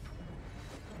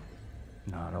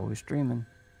 not always streaming.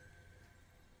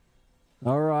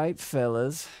 All right,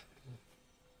 fellas.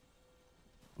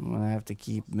 I'm going to have to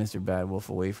keep Mr. Badwolf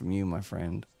away from you, my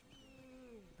friend.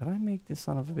 Did I make this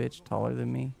son of a bitch taller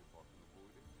than me?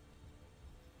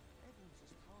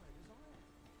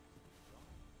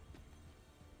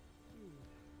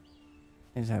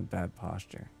 I just have bad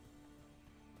posture.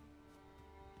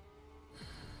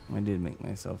 I did make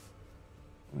myself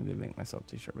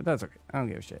too short, but that's okay. I don't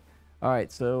give a shit. All right,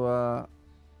 so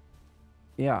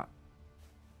yeah,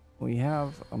 we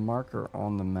have a marker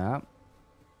on the map.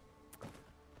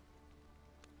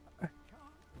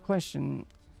 Question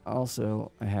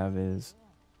also I have is,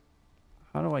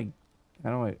 how do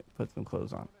I put some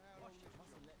clothes on,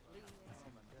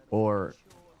 or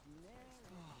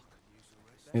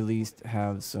at least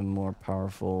have some more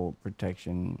powerful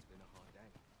protection?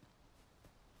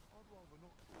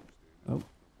 Oh,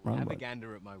 wrong Have a button.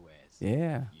 gander at my wares.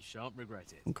 Yeah. You shan't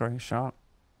regret it. Okay, shot.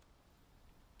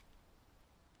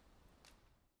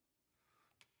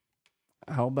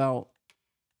 How about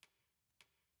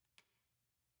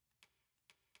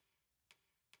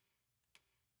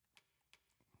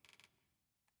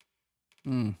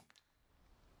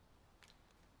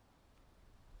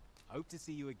Hope to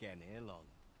see you again ere long.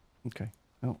 Okay.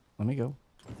 Oh, let me go.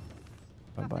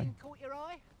 Bye bye. Nothing caught your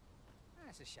eye?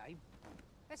 That's a shame.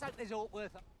 Let's hope there's aught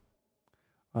worth.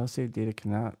 Autosave data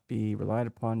cannot be relied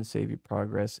upon to save your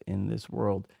progress in this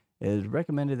world. It is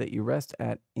recommended that you rest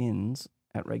at inns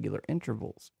at regular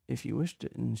intervals if you wish to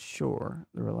ensure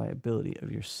the reliability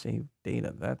of your saved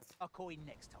data. That's I'll call you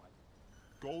next time.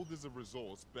 Gold is a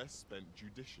resource best spent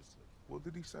judiciously. What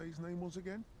did he say his name was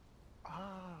again?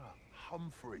 Ah,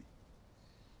 Humphrey.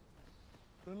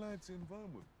 The lad's in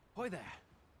Vermouth. Hoy there.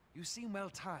 You seem well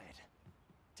tired.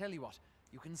 Tell you what,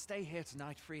 you can stay here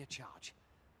tonight free of charge.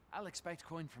 I'll expect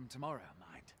coin from tomorrow,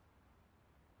 mind.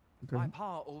 okay. My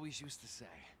pa always used to say,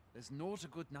 there's naught a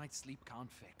good night's sleep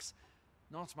can't fix.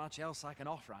 Not much else I can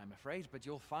offer, I'm afraid, but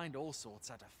you'll find all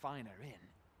sorts at a finer inn.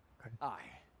 Okay.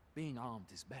 Aye, being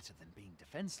armed is better than being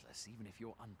defenseless, even if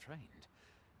you're untrained.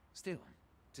 Still,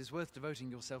 'tis worth devoting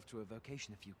yourself to a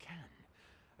vocation if you can.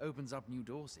 Opens up new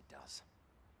doors, it does.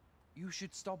 You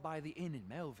should stop by the inn in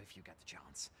Melv if you get the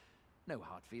chance. No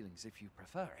hard feelings if you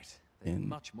prefer it. There's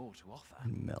much more to offer.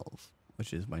 In Melv,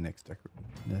 which is my next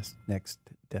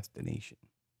destination.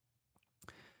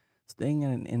 Staying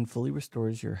at an inn fully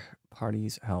restores your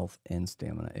party's health and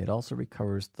stamina. It also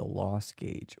recovers the loss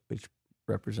gauge, which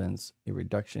represents a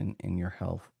reduction in your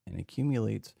health and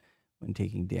accumulates when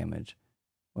taking damage.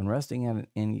 When resting at an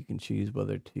inn, you can choose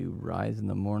whether to rise in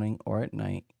the morning or at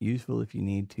night, useful if you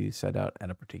need to set out at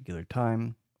a particular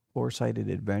time. Foresighted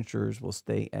adventurers will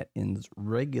stay at inns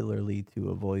regularly to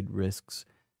avoid risks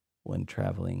when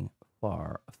traveling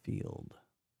far afield.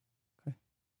 Okay.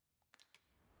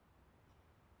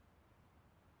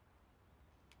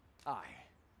 Aye,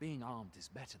 being armed is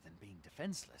better than being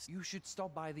defenseless. You should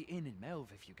stop by the inn in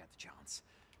Melve if you get the chance.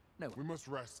 No. We must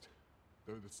rest,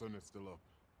 though the sun is still up.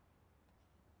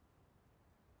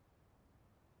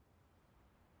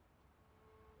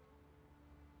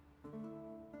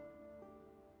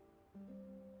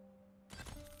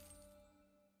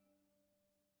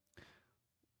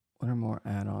 What are more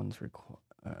add-ons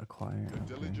acquired?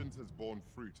 The diligence has borne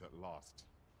fruit at last.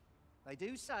 They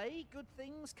do say good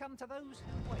things come to those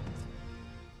who wait.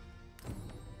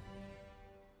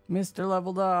 Mr.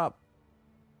 Leveled Up.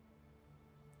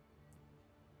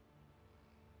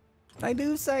 I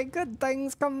do say good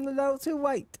things come to those who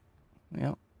wait.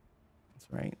 Yep, that's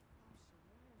right.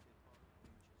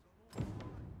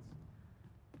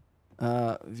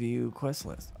 View quest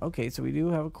list. Okay, so we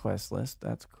do have a quest list.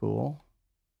 That's cool.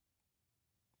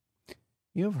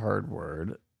 You have heard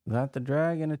word that the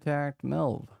dragon attacked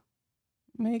Melve.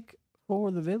 Make for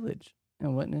the village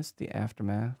and witness the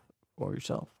aftermath for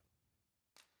yourself.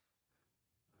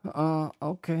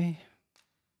 Okay.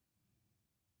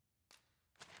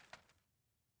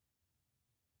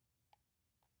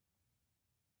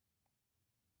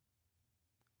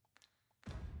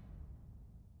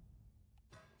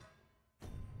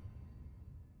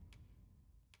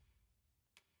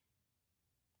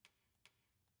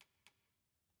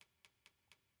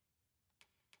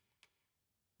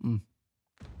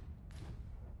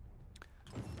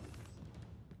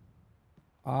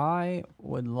 I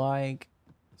would like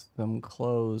some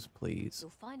clothes, please.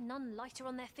 You'll find none lighter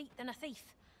on their feet than a thief.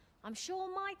 I'm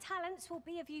sure my talents will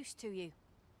be of use to you.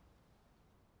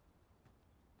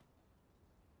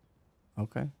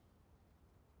 Okay.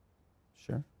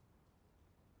 Sure.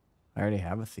 I already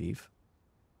have a thief.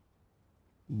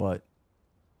 But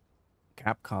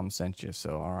Capcom sent you,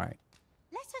 so alright.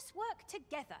 Let us work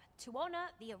together to honor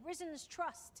the Arisen's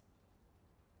trust.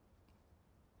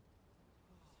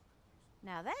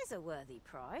 Now there's a worthy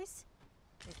prize,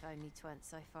 if only 'twant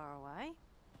so far away.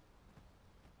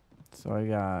 So I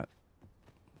got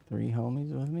 3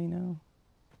 homies with me now.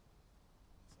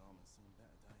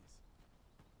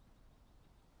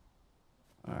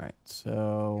 Alright,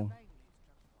 so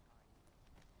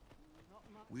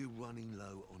We're running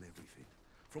low on everything,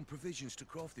 from provisions to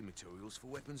crafting materials for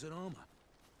weapons and armor.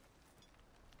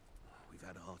 We've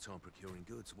had a hard time procuring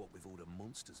goods, what with all the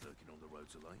monsters lurking on the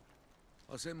roads of late.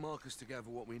 I sent Marcus to gather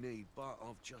what we need, but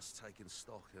I've just taken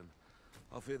stock, and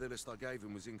I fear the list I gave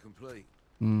him was incomplete.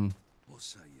 What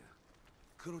say you?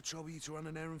 Could I trouble you to run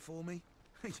an errand for me?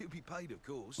 You'll be paid, of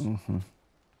course.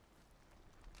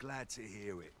 Glad to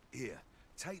hear it. Here,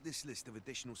 take this list of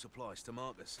additional supplies to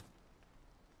Marcus.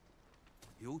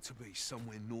 He ought to be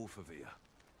somewhere north of here.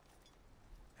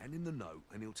 Hand him the note,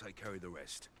 and he'll take care of the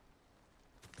rest.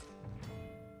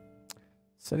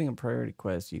 setting a priority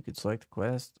quest, you could select a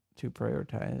quest to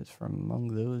prioritize from among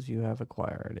those you have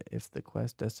acquired. If the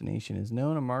quest destination is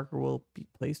known, a marker will be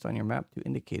placed on your map to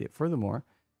indicate it. Furthermore,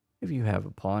 if you have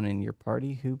a pawn in your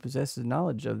party who possesses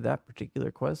knowledge of that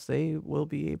particular quest, they will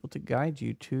be able to guide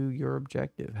you to your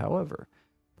objective. However,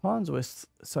 pawns with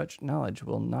such knowledge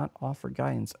will not offer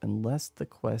guidance unless the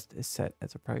quest is set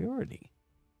as a priority.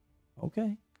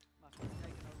 Okay.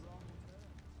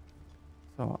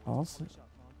 So I'll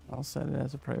set it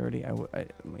as a priority.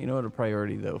 You know what a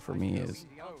priority though for me is?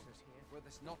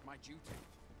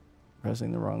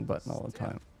 Pressing the wrong button all the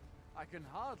time. I can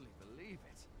hardly believe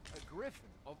it. A griffin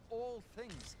of all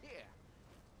things here.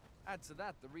 Add to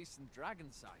that the recent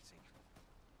dragon sighting.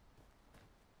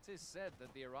 It is said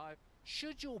that the arrival.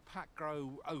 Should your pack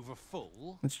grow over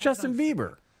full, It's Justin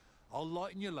Bieber. I'll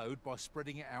lighten your load by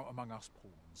spreading it out among us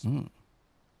pawns.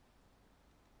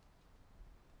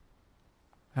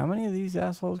 How many of these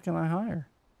assholes can I hire?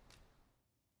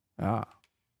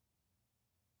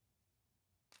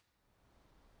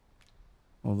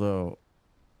 Although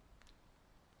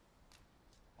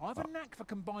I've a knack for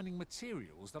combining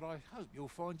materials that I hope you'll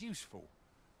find useful.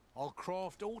 I'll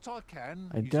craft all I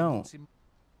can. I using don't. what's in-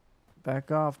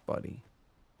 Back off, buddy.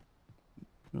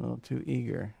 A little too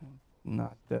eager.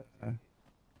 Not what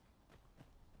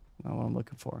I'm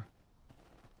looking for.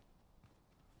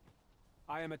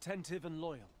 I am attentive and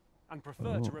loyal, and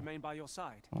prefer to remain by your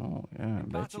side. Oh, yeah, I In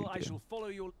bet battle, you I do. shall follow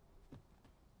your...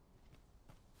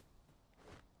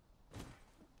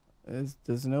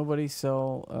 does nobody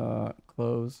sell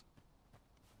clothes?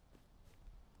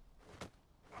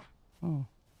 Oh.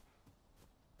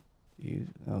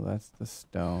 Oh, that's the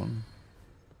stone.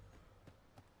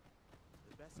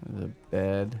 The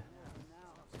bed.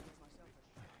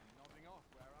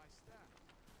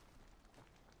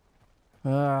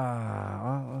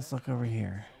 Well, let's look over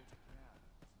here.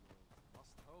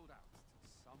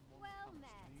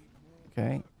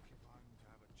 Okay.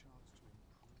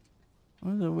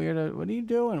 What's a weirdo? What are you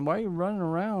doing? Why are you running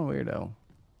around, weirdo?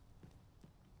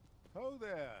 Oh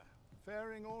there.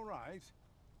 Faring all right?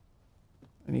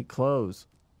 I need clothes.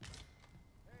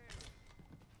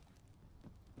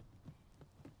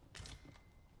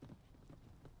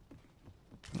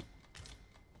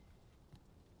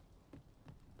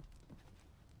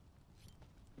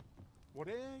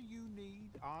 Whatever you need,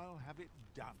 I'll have it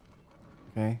done.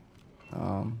 Okay.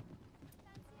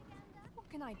 What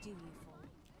can I do you for?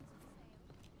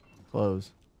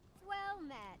 Clothes. Well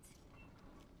met.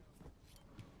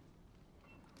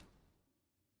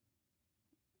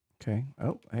 Okay.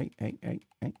 Oh, hey,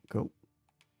 go.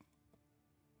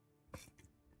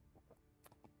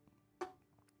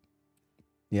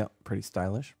 Yep, pretty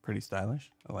stylish. Pretty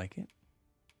stylish. I like it.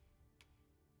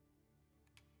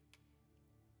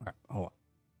 All right, hold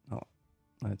on.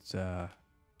 Let's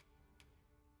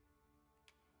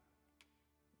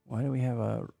why do we have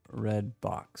a red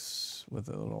box with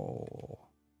a little...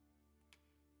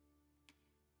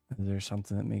 Is there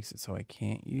something that makes it so I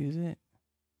can't use it?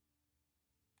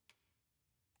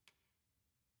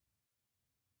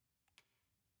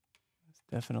 It's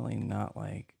definitely not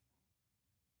like...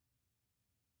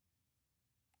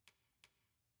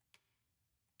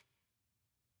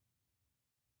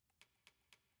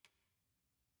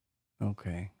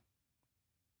 Okay.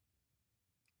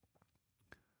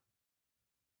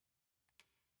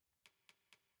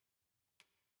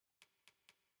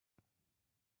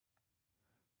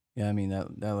 Yeah, I mean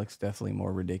that looks definitely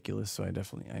more ridiculous, so I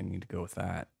need to go with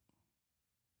that.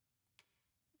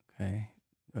 Okay.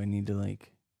 Do I need to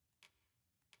like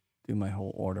do my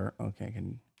whole order? Okay, I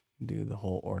can do the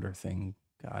whole order thing.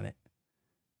 Got it.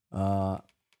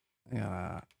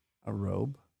 Yeah, a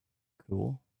robe.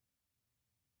 Cool.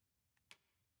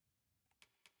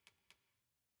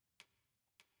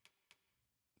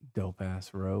 Dope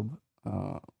ass robe.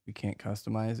 We can't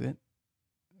customize it.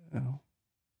 No.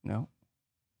 No.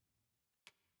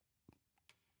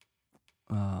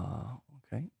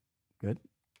 Okay. Good.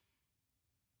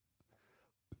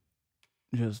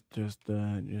 Just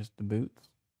the boots.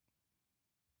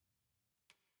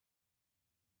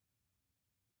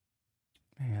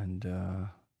 And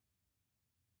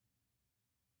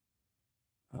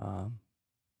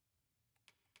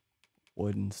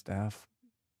wooden staff.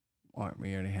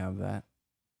 We already have that.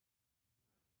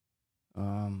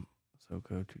 So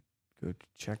go to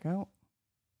checkout.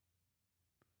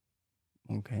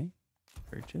 Okay.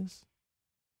 Purchase.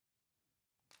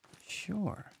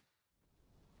 Sure.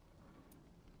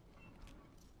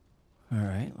 All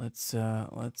right, let's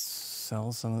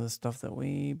sell some of the stuff that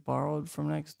we borrowed from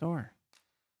next door.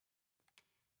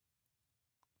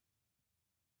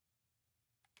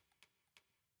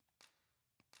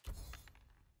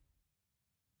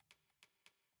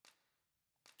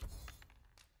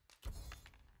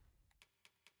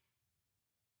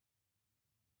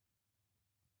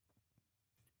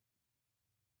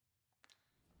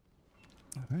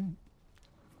 All right.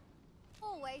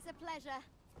 Always a pleasure.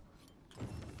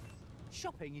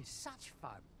 Shopping is such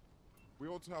fun. We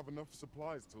ought to have enough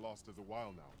supplies to last us a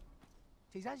while now.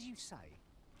 'Tis as you say.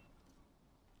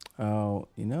 Oh,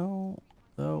 you know,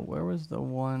 though, where was the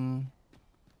one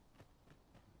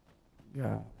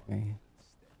guy?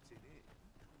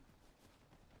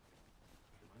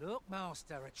 Look,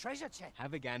 master, a treasure chest.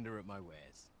 Have a gander at my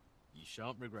wares. You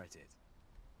shan't regret it.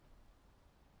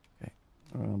 Okay,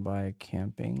 we're gonna buy a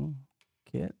camping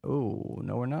kit. Oh,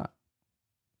 no, we're not.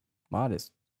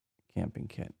 Modest camping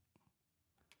kit.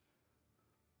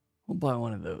 We'll buy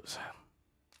one of those.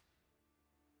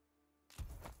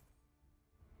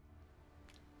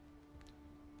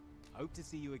 Hope to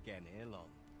see you again ere long.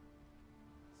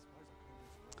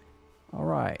 All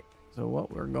right. So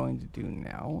what we're going to do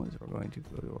now is we're going to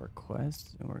go to our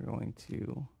quest and we're going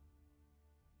to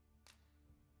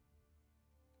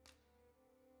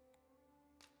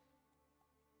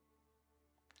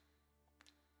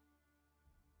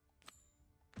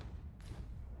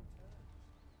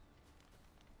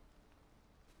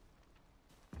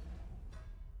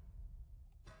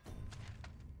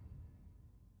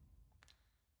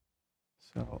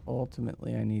so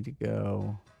ultimately I need to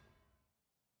go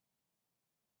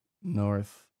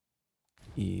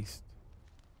northeast.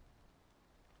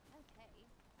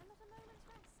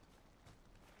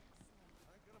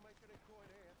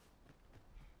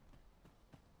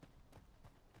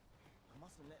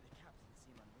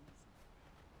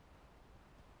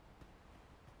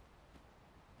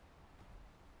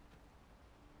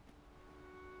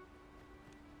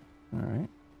 Alright.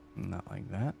 Not like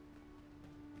that.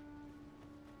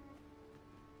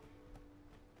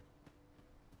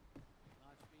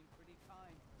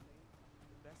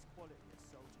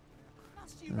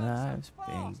 Life's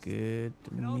been good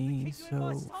to me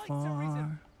so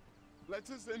far. Let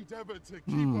us endeavor to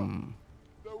keep up,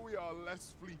 though we are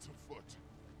less fleet of foot.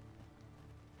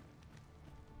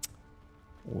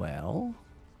 Well,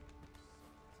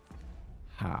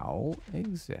 how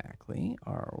exactly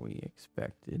are we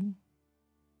expected?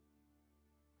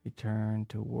 Return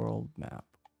to world map.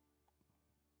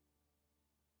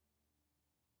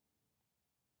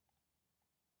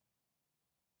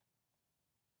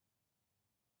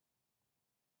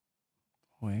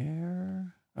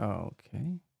 Where? Oh,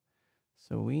 okay.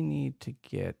 So we need to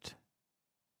get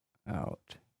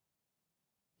out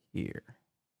here.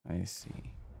 I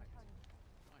see.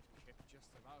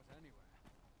 Just about anywhere.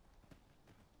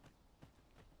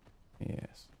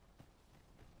 Yes.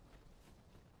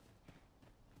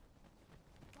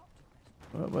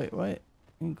 Wait, what?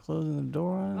 You closing the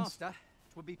door on us? Master,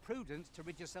 it would be prudent to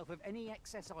rid yourself of any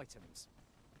excess items.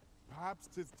 Perhaps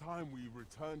 'tis time we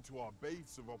return to our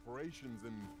base of operations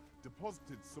and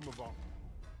deposited some of our...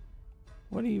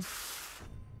 What are you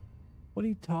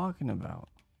talking about?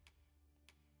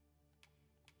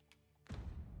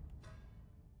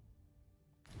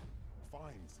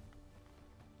 Finds.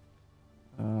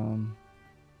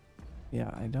 Yeah,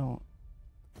 I don't.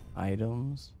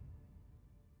 Items.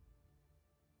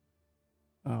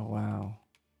 Oh, wow.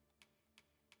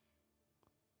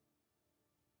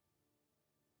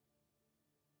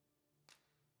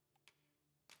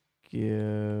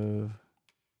 Give.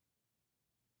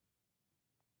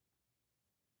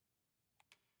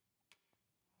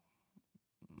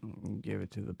 Give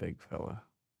it to the big fella.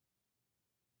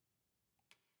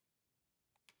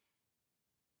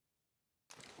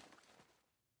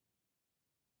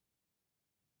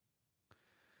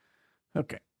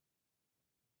 Okay.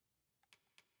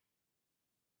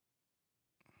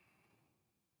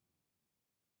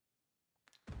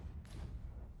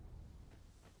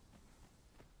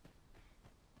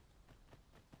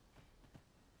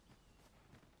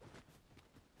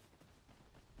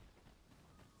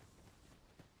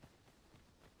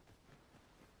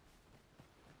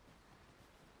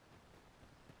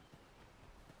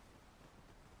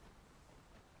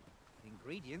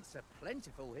 Ingredients are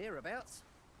plentiful hereabouts.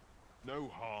 No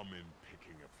harm in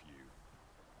picking a few.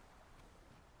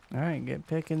 All right, get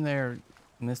picking there,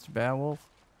 Mr. Badwolf.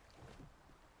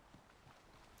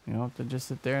 You don't have to just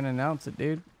sit there and announce it,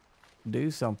 dude. Do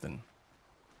something.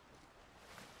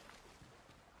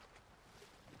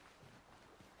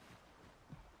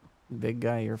 Big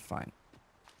guy, you're fine.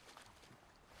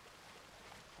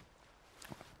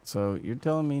 So you're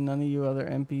telling me none of you other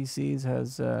NPCs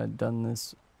has done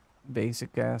this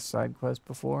basic ass side quest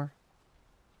before?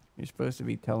 You're supposed to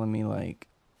be telling me like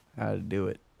how to do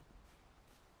it.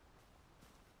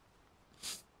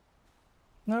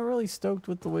 Not really stoked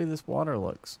with the way this water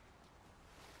looks.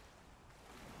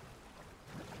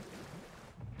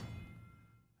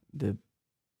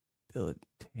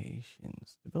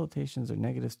 Debilitations. Debilitations are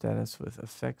negative status with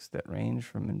effects that range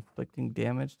from inflicting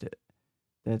damage to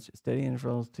steady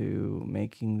intervals to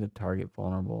making the target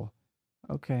vulnerable.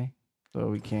 Okay, so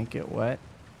we can't get wet,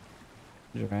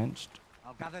 drenched.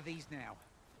 I'll gather these now.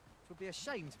 It would be a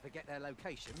shame to forget their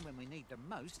location when we need them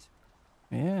most.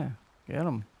 Yeah, get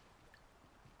them.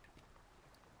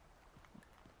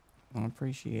 I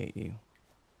appreciate you.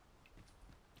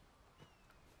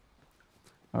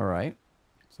 All right,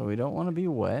 so we don't want to be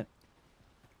wet.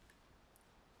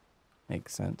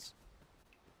 Makes sense.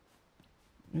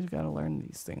 You just gotta learn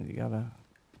these things. You gotta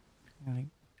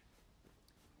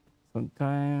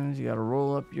sometimes you gotta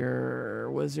roll up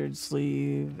your wizard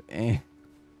sleeve and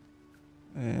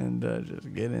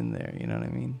just get in there. You know what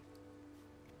I mean?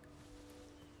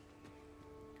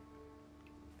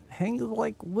 Hang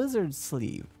like wizard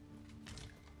sleeve.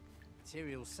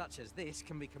 Materials such as this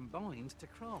can be combined to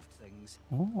craft things.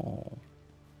 Oh.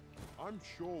 I'm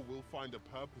sure we'll find a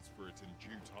purpose for it in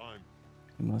due time.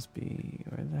 It must be.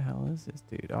 Where the hell is this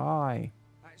dude? Aye.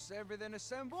 That's everything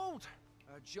assembled.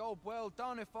 A job well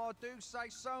done if I do say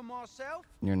so myself.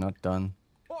 You're not done.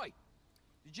 Oi!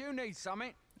 Did you need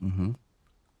something? Mm-hmm.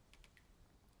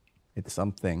 It's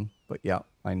something, but yeah,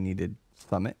 I needed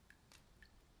summit.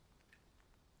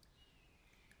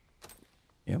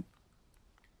 Yep.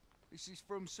 This is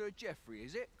from Sir Geoffrey,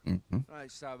 is it? Mm-hmm.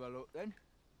 Let's have a look then.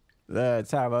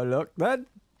 Let's have a look then.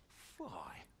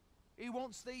 Why? He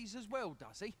wants these as well,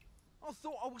 does he? I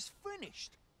thought I was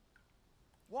finished.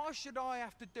 Why should I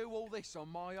have to do all this on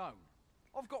my own?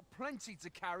 I've got plenty to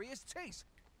carry as tis.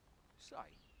 Say,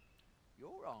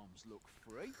 Your arms look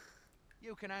free.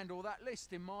 You can handle that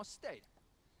list in my stead.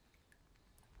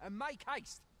 And make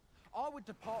haste. I would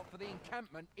depart for the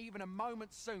encampment even a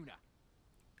moment sooner.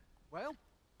 Well,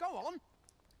 go on.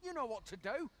 You know what to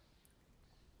do.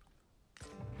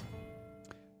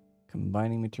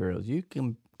 Combining materials. You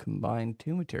can combine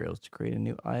 2 materials to create a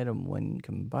new item. When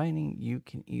combining, you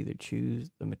can either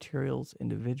choose the materials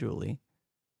individually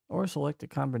or select a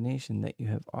combination that you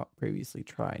have previously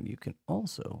tried. You can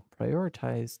also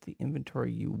prioritize the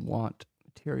inventory you want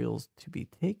materials to be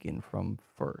taken from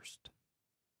first.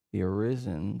 The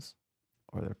Arisons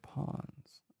or their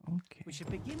pawns. Okay. We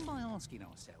should begin by asking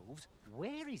ourselves,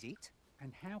 where is it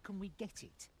and how can we get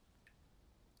it?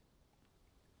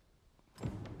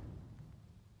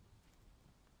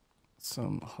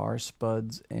 Some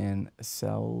Harspuds and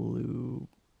Salu.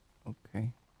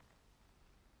 Okay.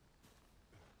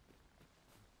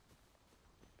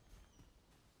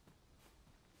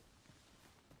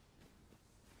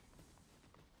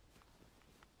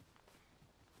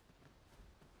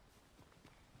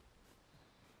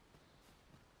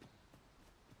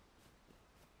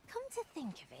 Come to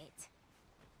think of it,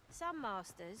 some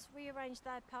masters rearrange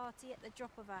their party at the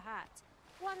drop of a hat.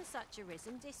 One such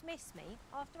arisen dismissed me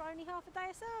after only half a day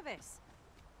of service.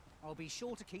 I'll be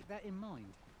sure to keep that in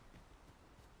mind.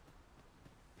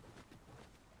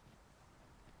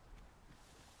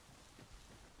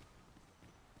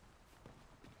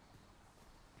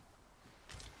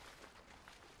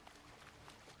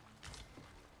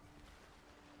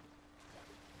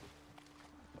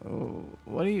 Oh,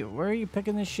 where are you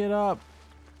picking this shit up?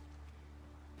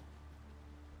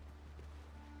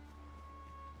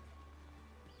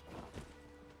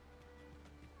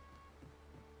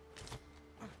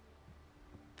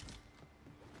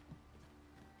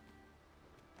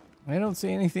 I don't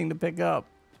see anything to pick up.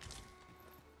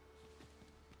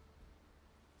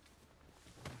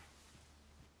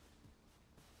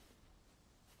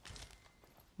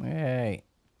 Hey.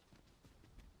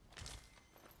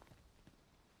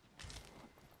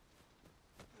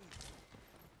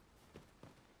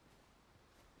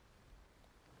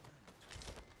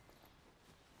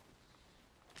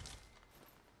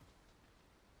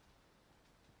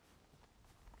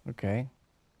 Okay.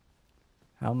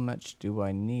 How much do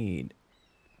I need?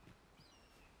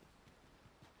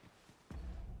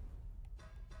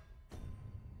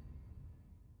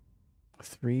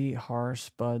 Three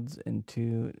Harspuds and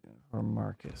 2 for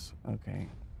Marcus. Okay.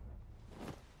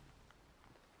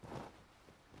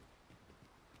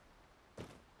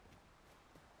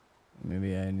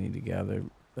 Maybe I need to gather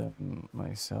them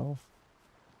myself.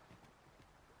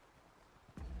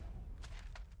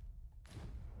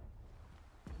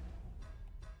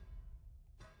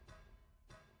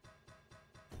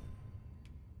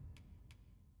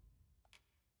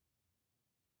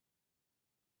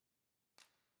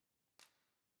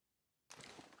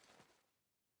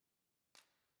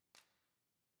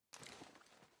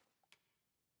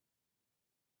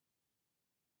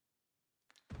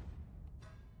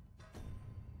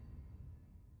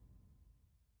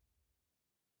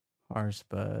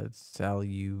 Harspuds,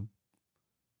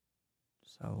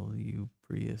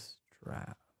 Salubrious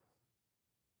Draft.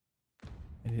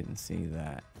 I didn't see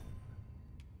that.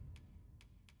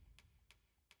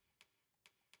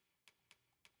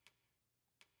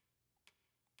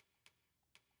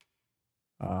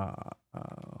 Oh.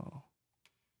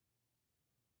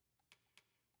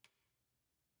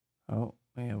 Oh,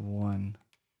 we have 1.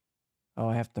 Oh,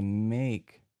 I have to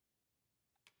make.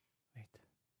 Wait.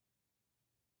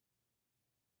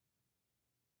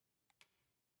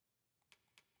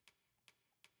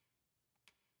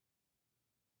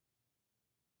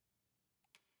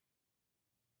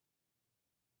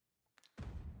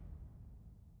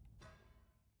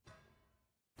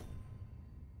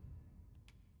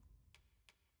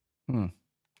 Hmm.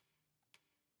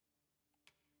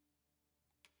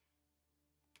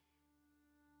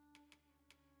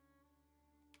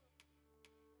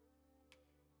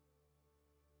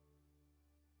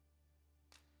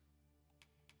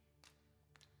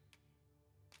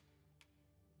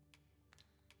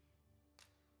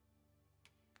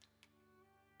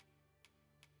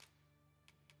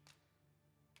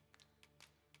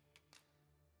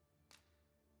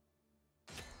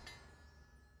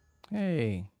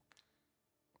 Hey.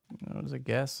 That was a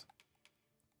guess.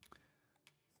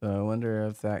 So I wonder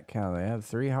if that counts. They have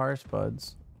 3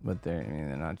 Harspuds, but they're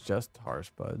not just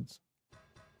Harspuds.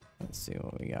 Let's see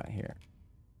what we got here.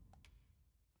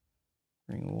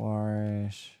 Ring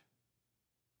Warish.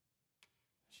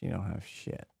 She don't have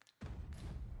shit.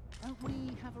 Don't we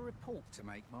have a report to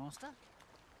make, Master?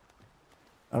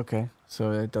 Okay,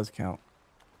 so it does count.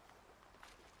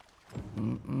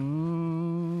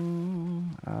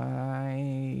 I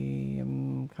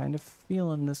am kind of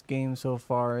feeling this game so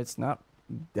far. It's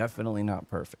definitely not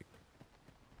perfect.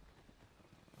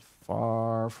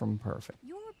 Far from perfect.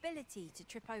 Your ability to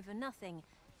trip over nothing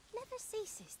never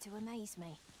ceases to amaze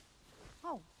me.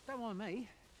 Oh, don't mind me.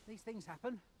 These things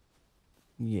happen.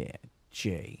 Yeah,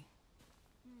 Jay.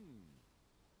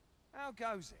 How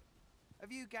goes it?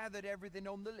 Have you gathered everything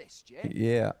on the list yet?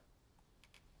 Yeah.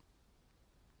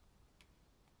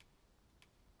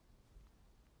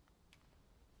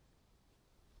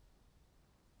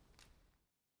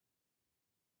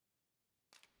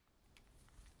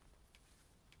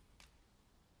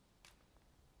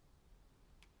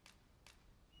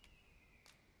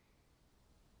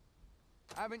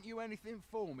 Haven't you anything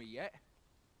for me yet?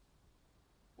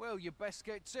 Well, you best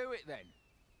get to it then.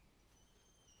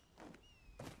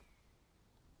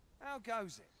 How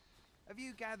goes it? Have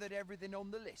you gathered everything on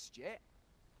the list yet?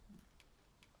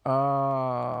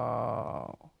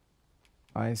 Oh,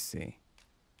 I see.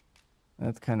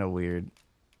 That's kind of weird.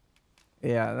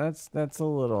 Yeah, that's a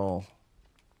little...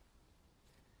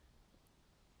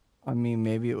 I mean,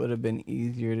 maybe it would have been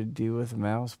easier to do with a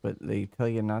mouse, but they tell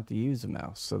you not to use a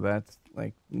mouse, so that's,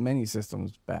 like, many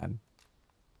systems bad.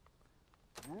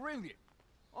 Brilliant!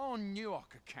 I knew I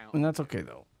could count. And that's okay,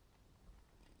 though.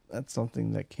 That's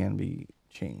something that can be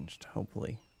changed,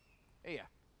 hopefully. Here,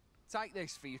 take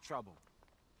this for your trouble.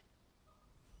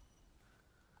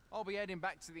 I'll be heading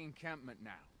back to the encampment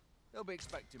now. They'll be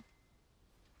expecting...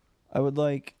 I would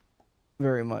like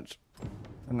very much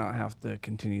to not have to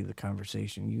continue the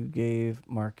conversation. You gave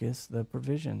Marcus the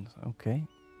provisions, okay?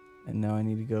 And now I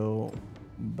need to go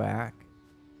back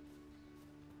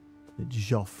to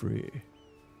Joffrey.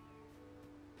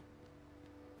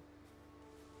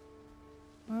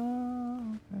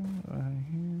 Okay, right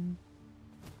here.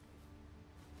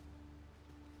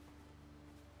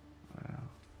 Wow.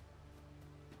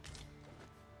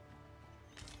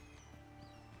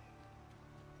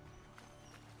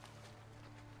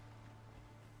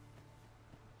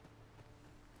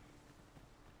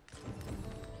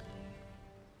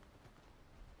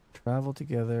 Travel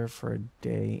together for a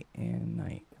day and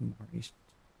night. Kamari.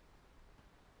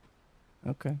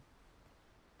 Okay.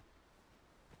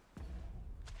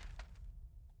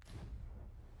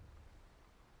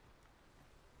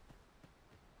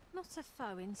 Not a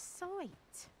foe in sight.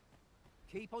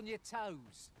 Keep on your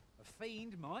toes. A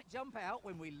fiend might jump out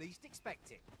when we least expect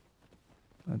it.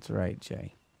 That's right,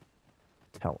 Jay.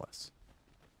 Tell us.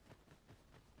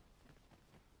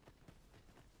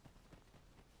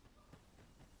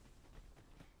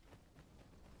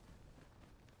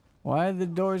 Why are the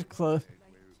doors closed?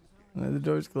 Why are the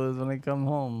doors closed when I come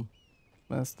home?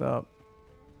 Messed up.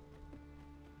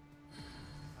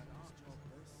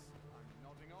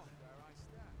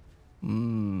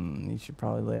 You should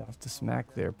probably lay off the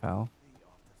smack there, pal.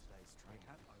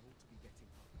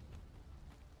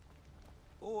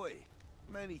 Oi,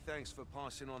 many thanks for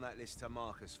passing on that list to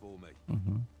Marcus for me.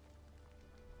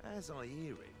 As I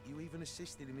hear it, you even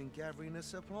assisted him in gathering the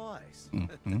supplies.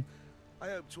 I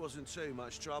hope 'twasn't too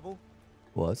much trouble.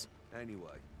 Was.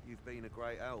 Anyway, you've been a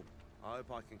great help. I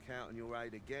hope I can count on your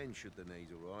aid again should the need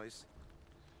arise.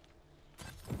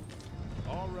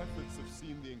 Our efforts have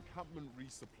seen the encampment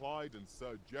resupplied and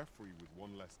Sir Geoffrey with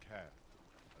one less care.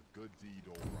 A good deed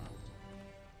all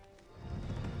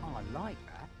round. I like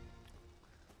that.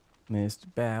 Mr.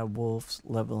 Bad Wolf's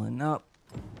leveling up.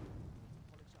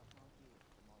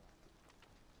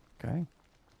 Okay.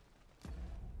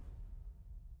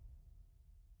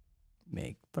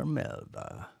 Make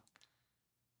Vermelda.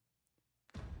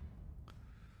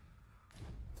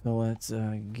 So let's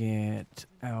get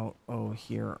out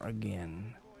here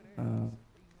again. Well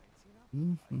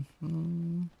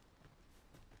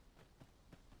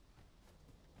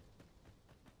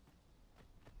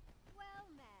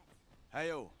met.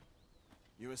 Hail!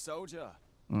 You a soldier?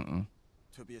 Mm-mm.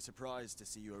 Twould be a surprise to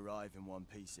see you arrive in one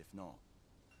piece, if not.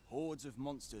 Hordes of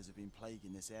monsters have been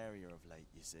plaguing this area of late,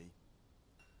 you see.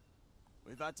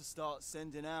 We've had to start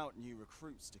sending out new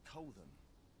recruits to cull them.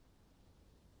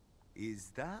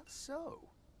 Is that so?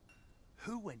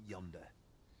 Who went yonder?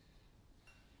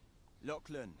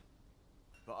 Lachlan.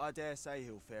 But I dare say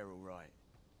he'll fare all right.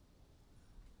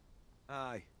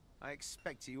 Aye, I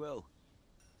expect he will.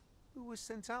 Who was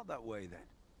sent out that way, then?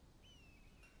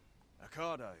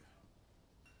 Ocado.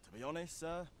 To be honest,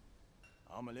 sir,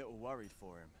 I'm a little worried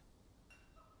for him.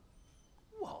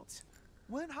 What?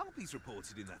 Weren't harpies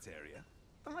reported in that area?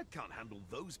 The lad can't handle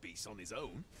those beasts on his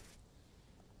own.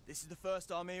 This is the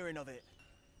first I'm hearing of it.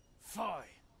 Fie!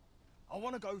 I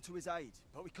want to go to his aid,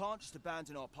 but we can't just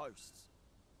abandon our posts.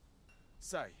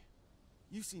 Say,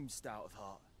 You seem stout of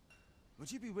heart.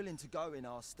 Would you be willing to go in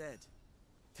our stead?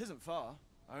 'Tisn't far,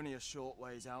 only a short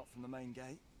ways out from the main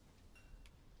gate.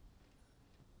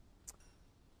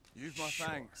 You've my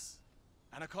thanks.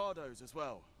 And Anacardo's as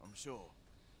well, I'm sure.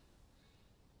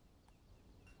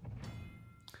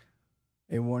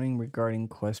 A warning regarding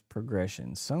quest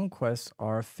progression. Some quests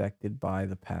are affected by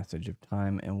the passage of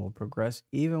time and will progress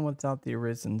even without the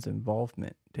Arisen's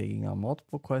involvement. Taking on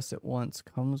multiple quests at once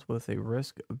comes with a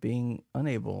risk of being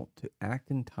unable to act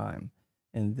in time,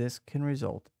 and this can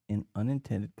result in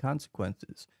unintended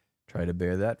consequences. Try to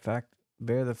bear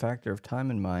the factor of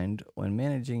time in mind when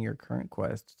managing your current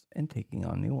quests and taking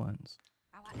on new ones.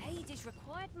 Our aid is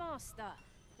required, Master.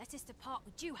 Let us depart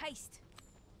with due haste.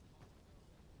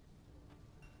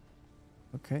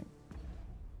 Okay.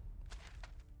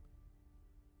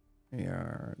 We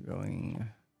are going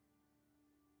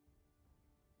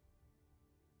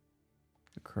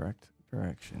the correct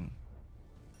direction.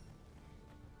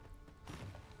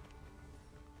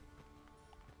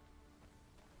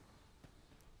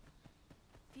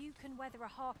 Few can weather a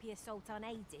harpy assault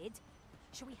unaided.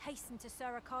 Shall we hasten to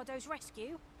Sir Ricardo's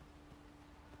rescue?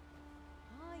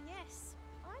 Ah, yes.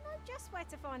 I know just where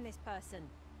to find this person.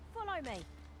 Follow me.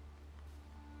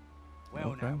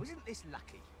 Well, Okay. now, isn't this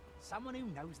lucky? Someone who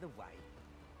knows the way.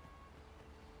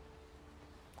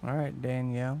 All right,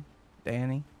 Danielle.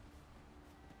 Danny.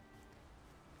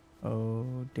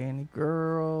 Oh, Danny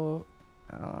girl.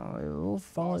 I will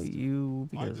follow you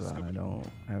because I don't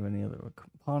have any other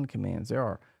pawn commands. There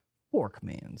are 4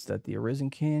 commands that the Arisen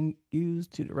can use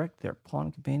to direct their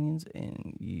pawn companions,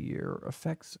 and your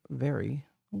effects vary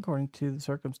according to the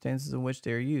circumstances in which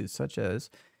they are used, such as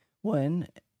when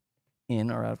in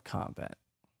or out of combat.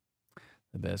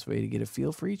 The best way to get a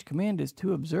feel for each command is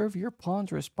to observe your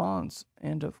pawn's response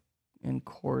and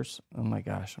course. Oh my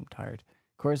gosh, I'm tired.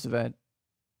 Course of that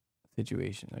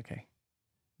situation. Okay.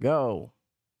 Go.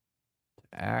 To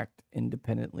act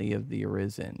independently of the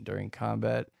Arisen. During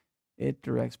combat, it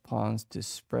directs pawns to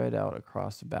spread out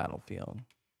across the battlefield.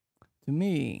 To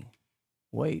me,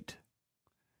 wait.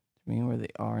 To mean where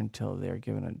they are until they are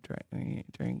given a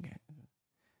drink.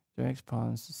 Directs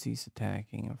pawns to cease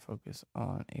attacking and focus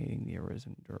on aiding the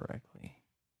Arisen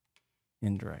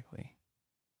indirectly.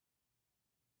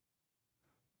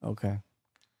 Okay.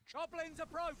 Goblins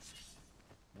approach!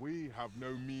 We have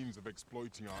no means of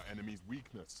exploiting our enemy's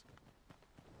weakness.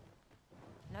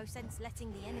 No sense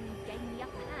letting the enemy gain the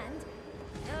upper hand.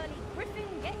 The early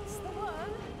griffin gets the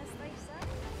worm, as they say.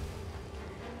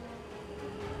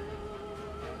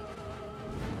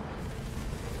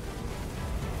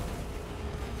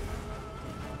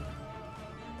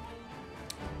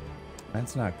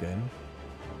 That's not good.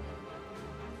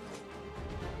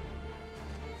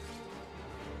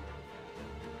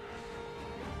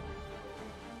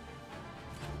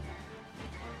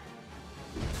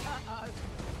 Uh-oh.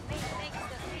 Methinks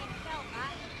that we felt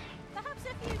that. Perhaps a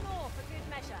few more for good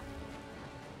measure.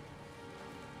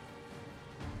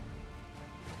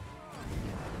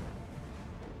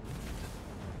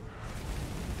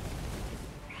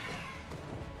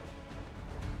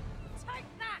 Take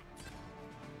that!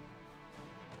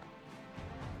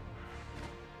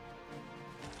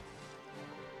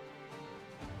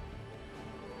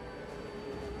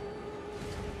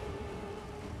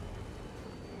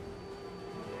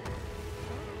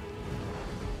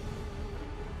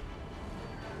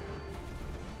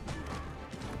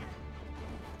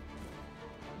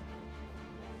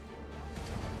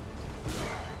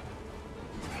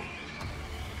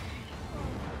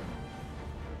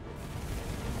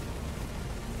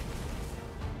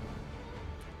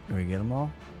 Did we get them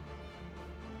all?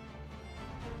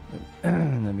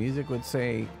 The music would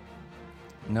say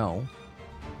no.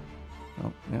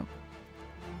 Oh, yep.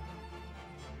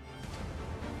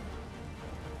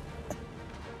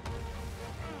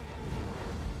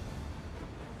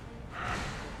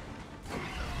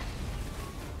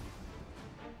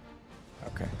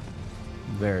 Okay.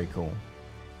 Very cool.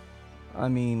 I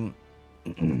mean,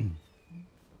 Is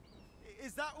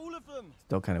that all of them?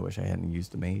 still kind of wish I hadn't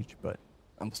used the mage, but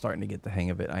I'm starting to get the hang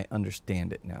of it. I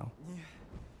understand it now. Yeah.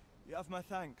 You have my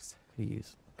thanks.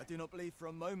 Please. I do not believe for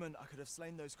a moment I could have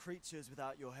slain those creatures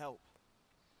without your help.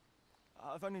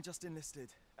 I've only just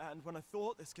enlisted, and when I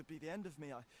thought this could be the end of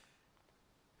me,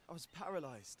 I was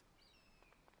paralyzed.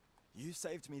 You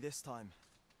saved me this time,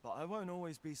 but I won't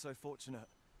always be so fortunate.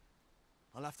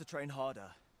 I'll have to train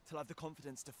harder, till I have the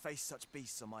confidence to face such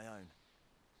beasts on my own.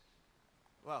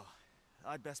 Well,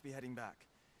 I'd best be heading back,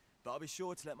 but I'll be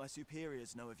sure to let my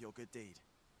superiors know of your good deed.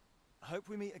 I hope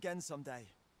we meet again someday.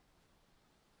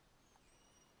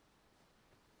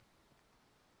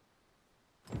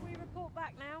 We report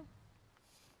back now.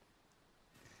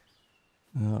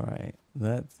 All right,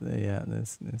 that's yeah.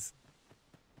 This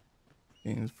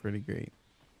game's pretty great.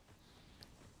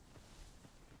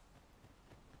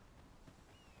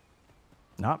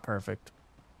 Not perfect.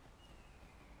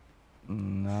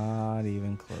 Not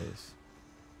even close.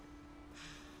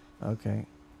 Okay.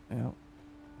 Yep.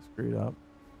 Screwed up.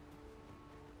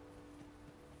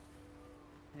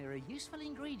 There are useful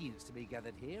ingredients to be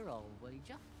gathered here, I'll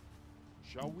wager.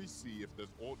 Shall we see if there's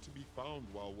aught to be found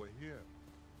while we're here?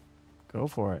 Go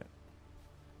for it.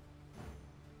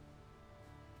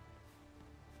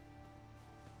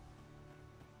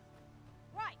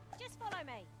 Right, just follow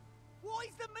me. What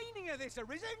is the meaning of this,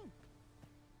 Arisen?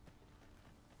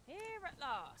 Here at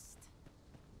last.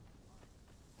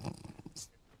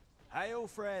 Hail,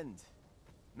 friend.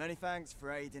 Many thanks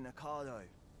for aiding Ocado.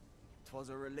 'Twas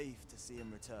a relief to see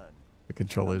him return. The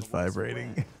controller's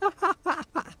vibrating.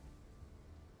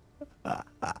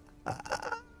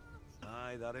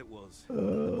 Aye, that it was. Oh,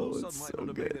 the Bullsod it's might so not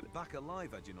have good. made it back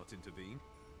alive had you not intervened.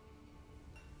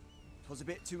 'Twas a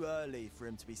bit too early for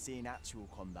him to be seeing actual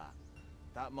combat.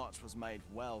 That much was made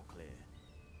well clear.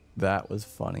 That was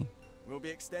funny. We'll be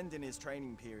extending his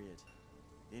training period.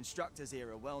 The instructors here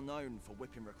are well known for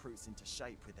whipping recruits into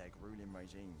shape with their grueling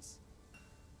regimes.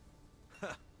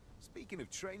 Speaking of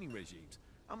training regimes,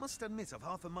 I must admit I've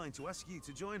half a mind to ask you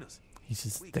to join us. He's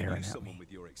just We could staring use at someone me.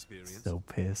 with your experience. So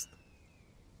pissed.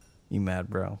 You mad,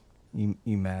 bro? You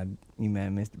mad? You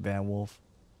mad, Mr. Bad Wolf?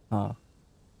 Huh?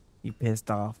 You pissed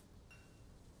off?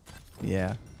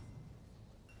 Yeah.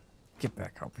 Get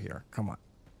back up here. Come on.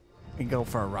 And go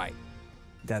for a ride.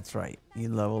 That's right. You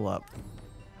level up.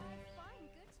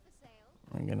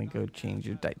 We're gonna go change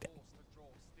your diet.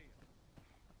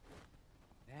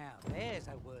 Now, there's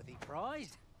a worthy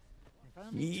prize. If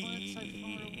only it weren't so far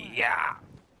away. Yeah.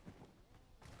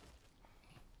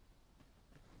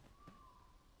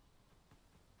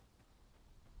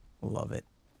 Love it.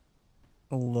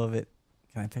 Love it.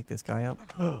 Can I pick this guy up?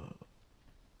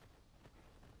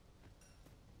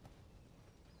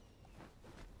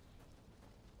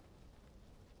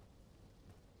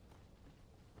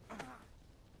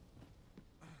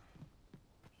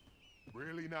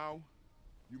 Really now?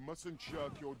 You mustn't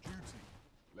shirk your duty,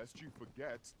 lest you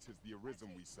forget 'tis the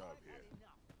Arisen we serve here.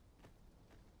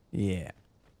 Yeah.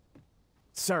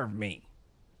 Serve me.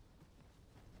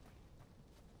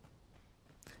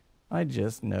 I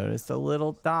just noticed the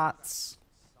little dots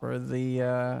for the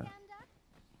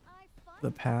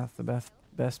path, the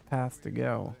best path to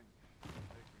go.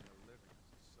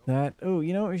 Oh,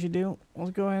 you know what we should do?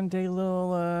 Let's go ahead and take a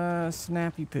little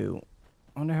snappy poo.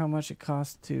 Wonder how much it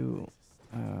costs to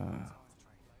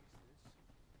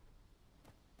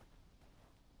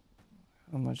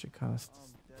how much it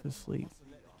costs to sleep.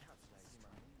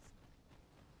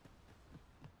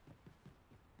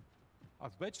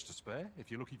 I've beds to spare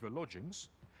if you're looking for lodgings.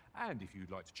 And if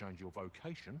you'd like to change your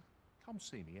vocation, come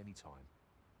see me anytime.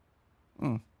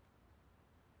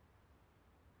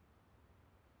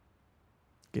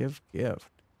 Gift.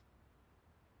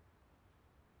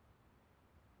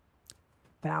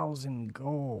 1,000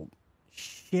 gold.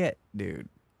 Shit, dude.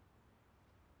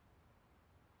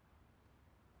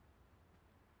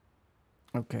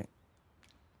 Okay.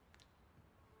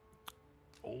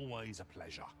 Always a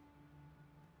pleasure.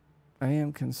 I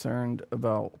am concerned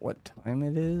about what time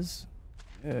it is.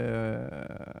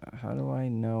 How do I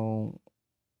know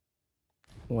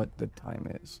what the time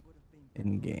is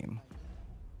in game?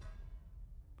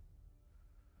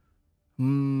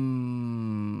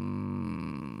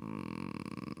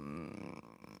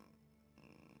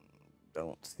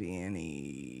 Don't see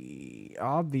any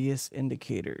obvious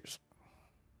indicators.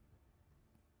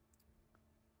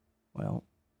 Well,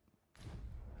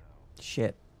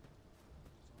 shit.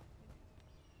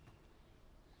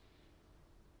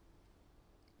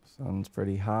 Sun's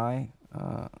pretty high.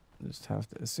 Just have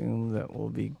to assume that we'll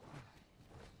be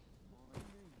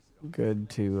good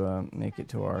to make it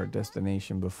to our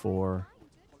destination before.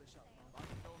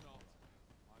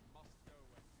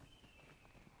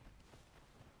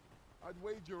 I'd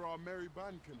wager our merry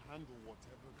band can handle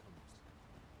whatever comes.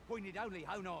 We need only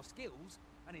hone our skills,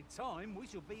 and in time we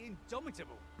shall be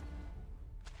indomitable.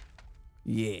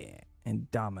 Yeah,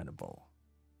 indomitable.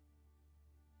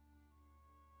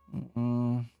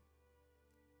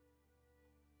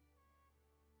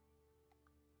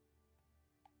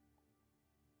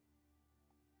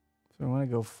 So we want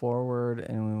to go forward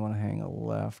and we want to hang a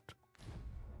left.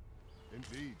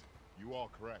 Indeed, you are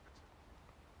correct.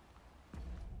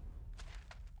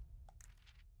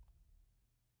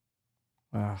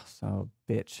 Ah, son of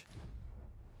a bitch.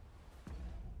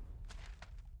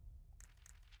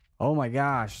 Oh my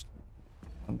gosh.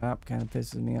 The map kind of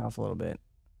pisses me off a little bit.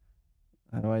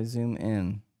 How do I zoom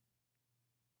in?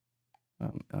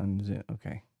 I'm zoom.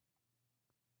 Okay.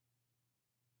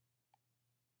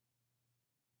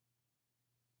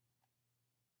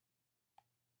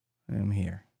 I'm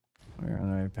here. We're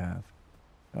on the right path.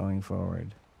 Going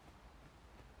forward.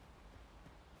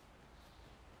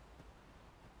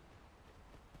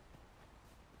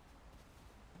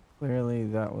 Clearly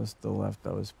that was the left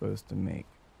I was supposed to make.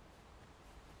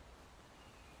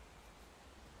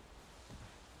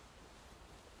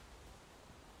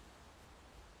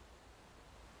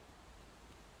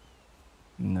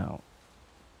 No.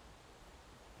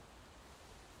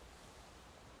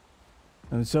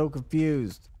 I'm so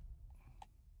confused.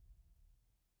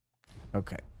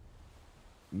 Okay.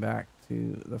 Back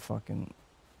to the fucking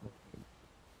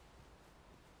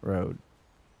road.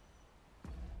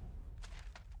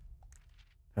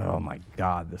 Oh my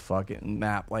god, the fucking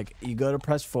map. Like, you go to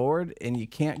press forward and you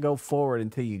can't go forward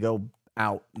until you go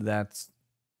out. That's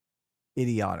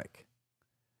idiotic.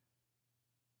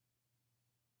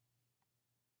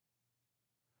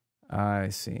 I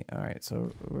see. Alright,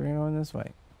 so we're going this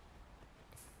way.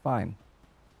 Fine.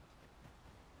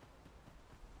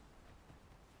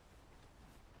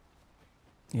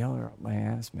 Y'all are up my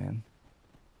ass, man.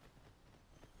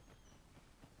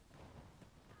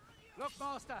 Look,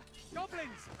 Master!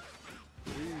 Goblins!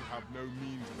 We have no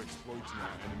means of exploiting our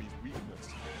enemy's weakness.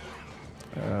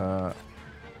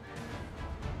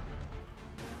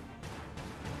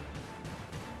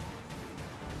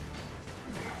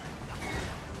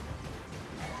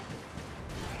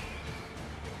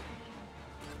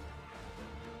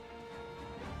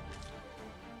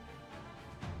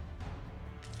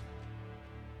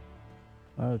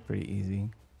 That was pretty easy.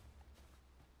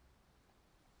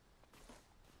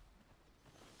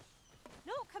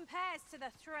 Naught compares to the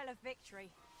thrill of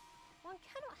victory. One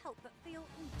cannot help but feel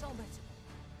indomitable.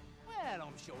 Well,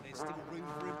 I'm sure there's still room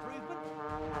for improvement.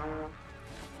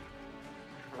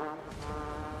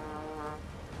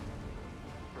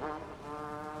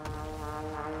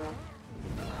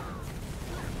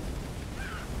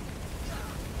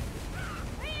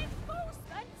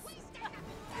 Reinforcements?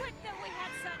 Would that we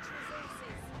had such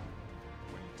resources.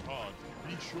 When tarred,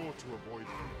 be sure to avoid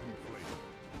open flame.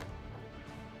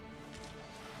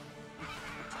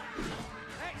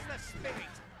 That's the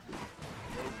spirit.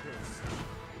 Focus.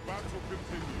 The battle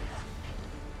continues.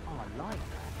 Oh, I like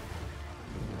that.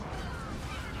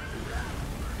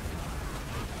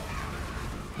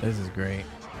 This is great.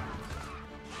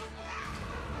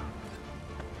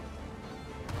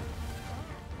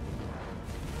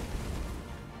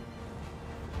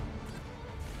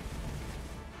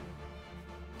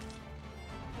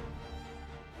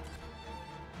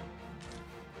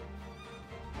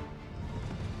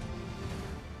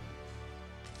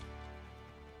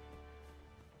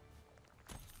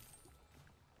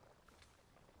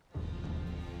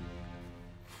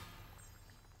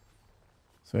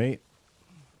 Sweet.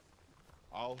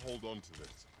 I'll hold on to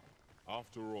this.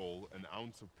 After all, an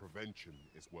ounce of prevention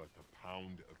is worth a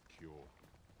pound of cure.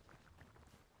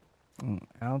 An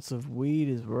ounce of weed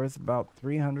is worth about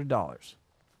 $300.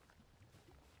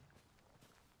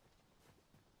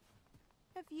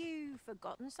 Have you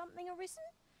forgotten something, Arisen?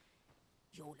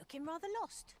 You're looking rather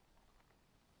lost.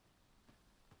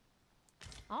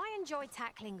 I enjoy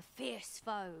tackling fierce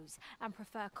foes and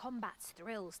prefer combat's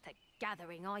thrills to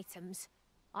gathering items.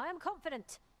 I am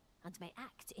confident and may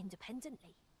act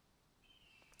independently.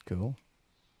 Cool.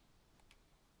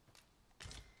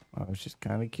 I was just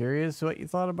kind of curious what you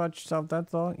thought about yourself.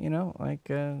 That's all, you know. Like,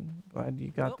 glad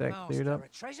you got Look, that cleared Master, up. a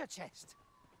treasure chest.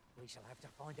 We shall have to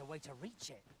find a way to reach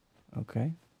it.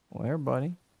 Okay. Where,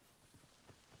 buddy?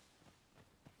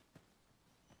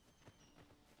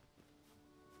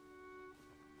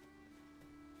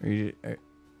 Are you?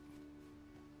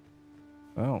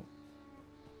 Oh.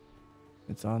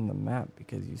 It's on the map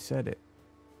because you said it.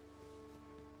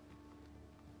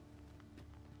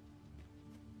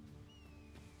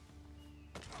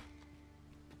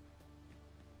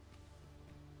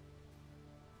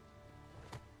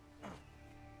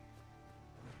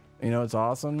 You know, it's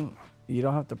awesome. You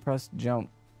don't have to press jump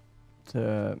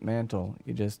to mantle.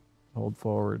 You just hold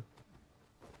forward.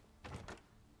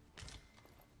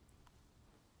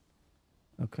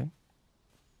 Okay.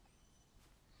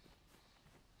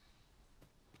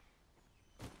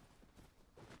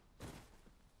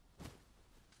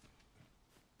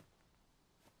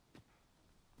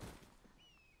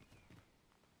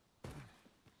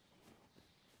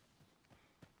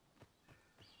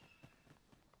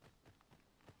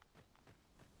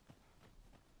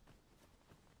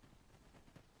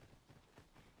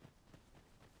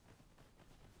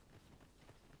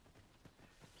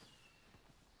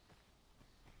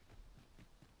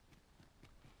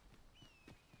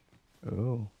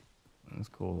 Ooh, that's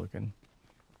cool looking.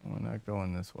 We're not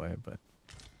going this way, but...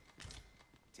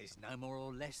 Tis no more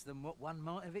or less than what one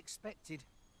might have expected.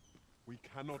 We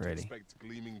cannot Pretty. expect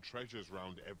gleaming treasures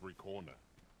round every corner.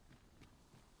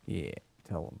 Yeah,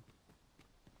 tell them.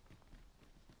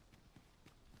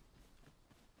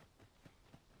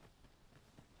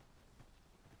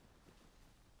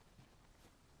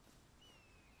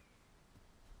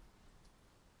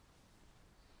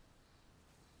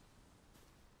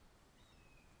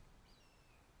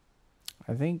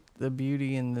 I think the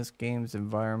beauty in this game's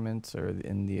environments or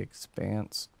in the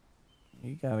expanse,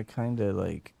 you gotta kind of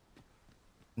like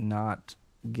not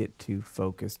get too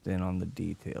focused in on the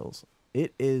details.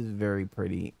 It is very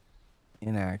pretty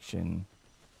in action,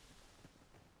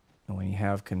 and when you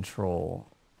have control,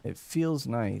 it feels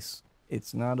nice.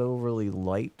 It's not overly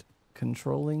light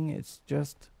controlling, it's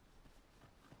just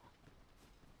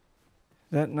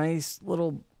that nice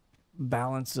little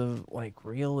balance of like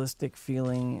realistic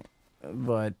feeling,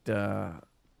 but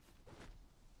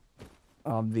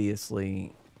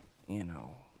obviously, you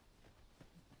know,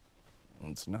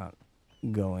 it's not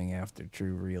going after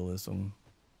true realism.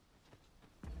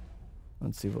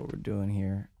 Let's see what we're doing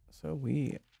here. So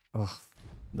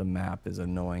the map is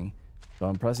annoying. So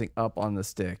I'm pressing up on the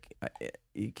stick.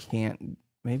 You can't,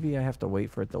 maybe I have to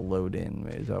wait for it to load in.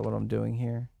 Is that what I'm doing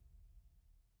here?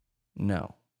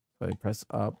 No. So I press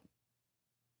up.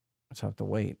 I just have to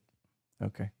wait.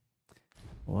 Okay.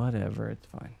 Whatever, it's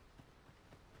fine.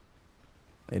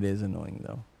 It is annoying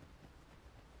though.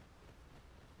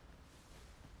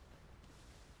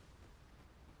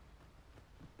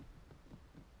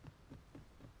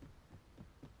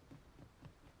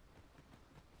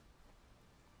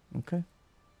 Okay.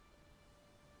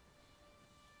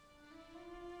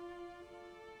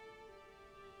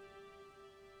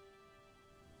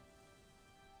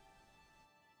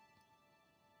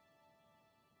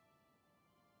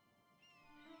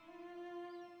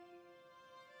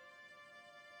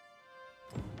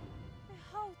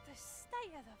 Behold the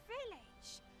state of the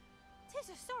village. 'Tis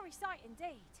a sorry sight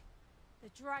indeed. The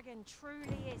dragon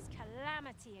truly is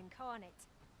calamity incarnate.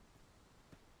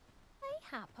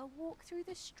 Mayhap a walk through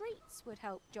the streets would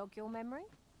help jog your memory.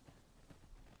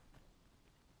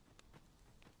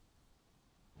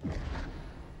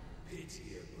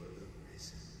 Pitiable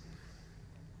arisen.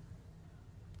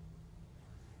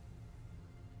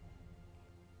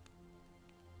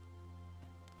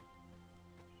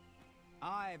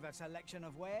 I've a selection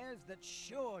of wares that's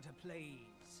sure to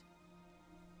please.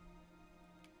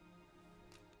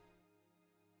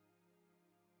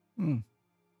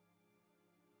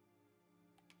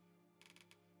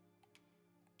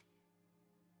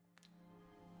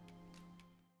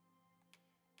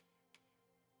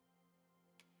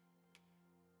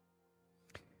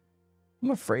 I'm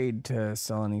afraid to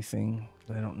sell anything.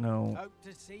 I don't know Hope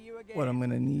to see you again. what I'm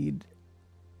gonna need.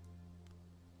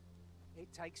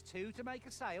 It takes two to make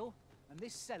a sale, and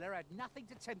this seller had nothing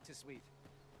to tempt us with.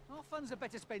 Our funds are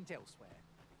better spent elsewhere.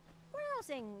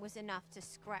 Browsing was enough to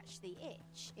scratch the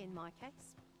itch in my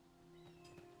case.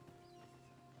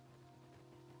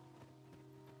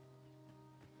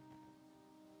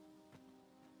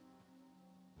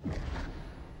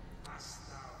 Hast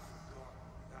thou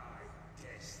forgotten thy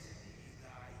destiny,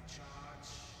 thy charge?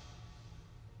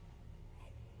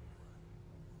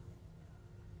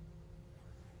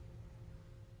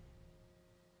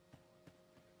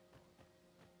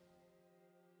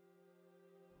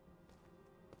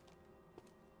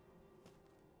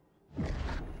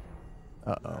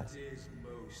 Uh-oh. That is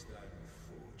most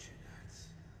unfortunate.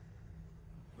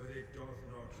 But it doth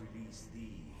not release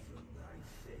thee from thy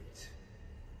fate.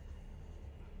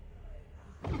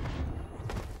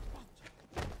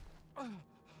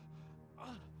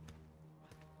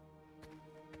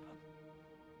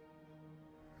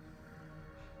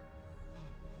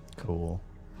 Cool.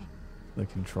 The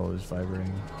controller's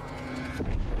vibrating.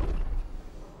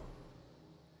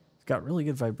 It's got really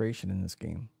good vibration in this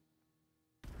game.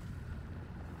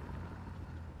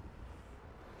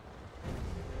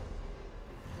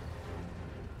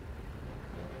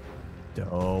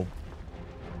 Dope.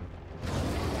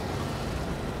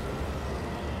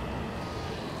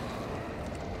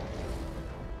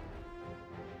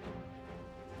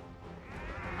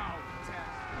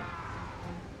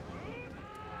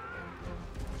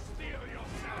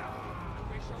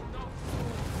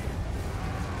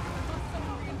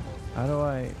 How do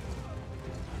I...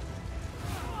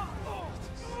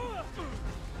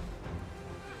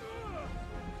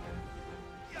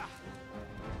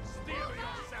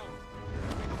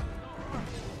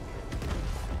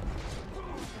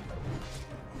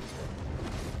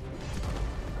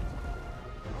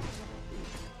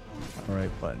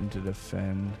 Right button to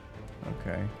defend.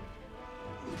 Okay.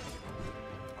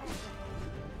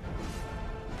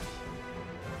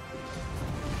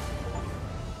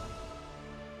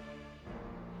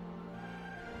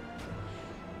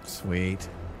 Sweet.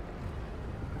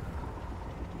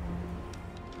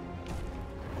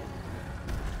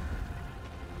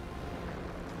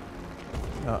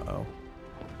 Uh-oh.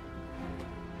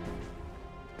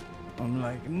 I'm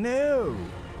like, no!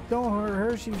 Don't hurt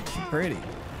her, she's pretty.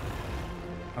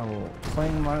 I will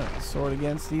clang my sword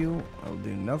against you. I will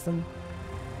do nothing.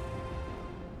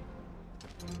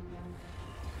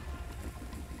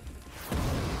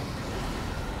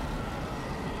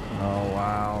 Oh,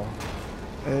 wow.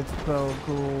 It's so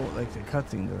cool. Like, the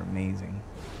cutscenes are amazing.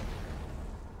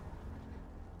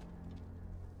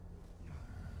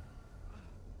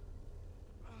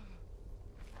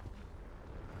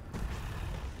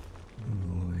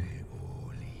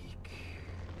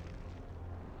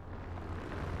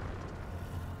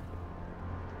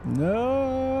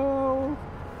 No!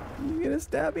 You're gonna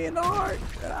stab me in the heart!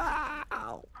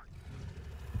 Ow!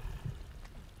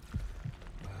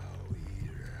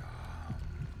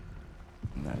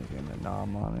 Not even a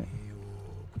nom on it.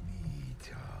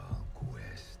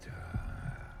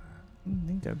 I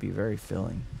think that'd be very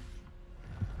filling.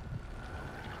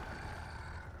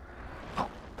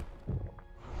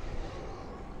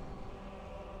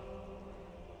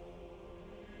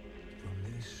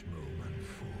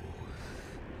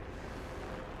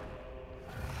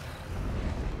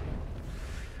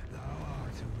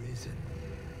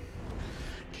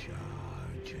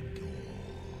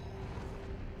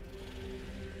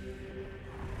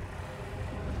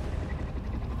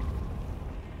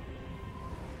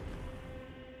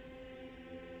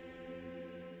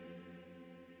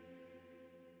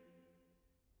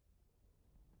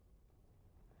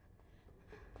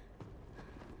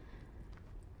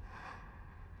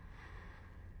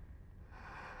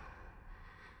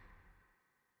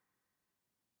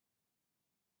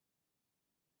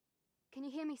 Can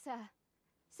you hear me, sir?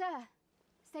 Sir,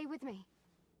 stay with me.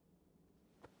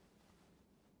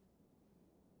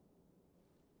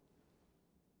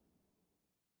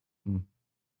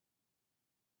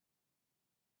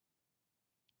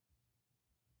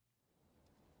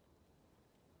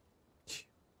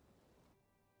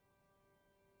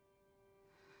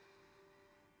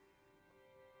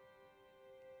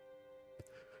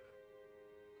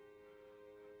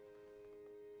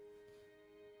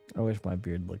 I wish my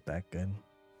beard looked that good.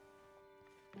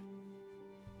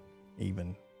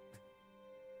 Even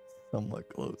somewhat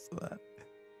close to that.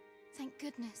 Thank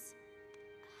goodness.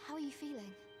 How are you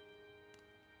feeling?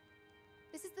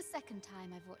 This is the second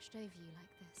time I've watched over you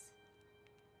like this,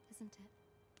 isn't it?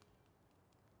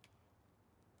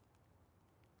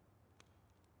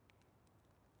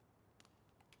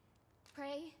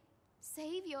 Pray,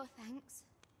 save your thanks.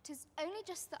 'Tis only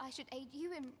just that I should aid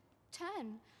you in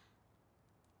turn.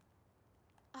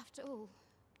 After all,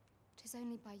 'tis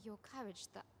only by your courage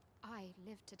that I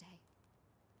live today.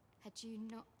 Had you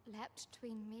not leapt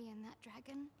between me and that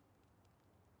dragon,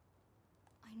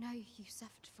 I know you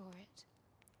suffered for it.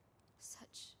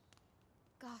 Such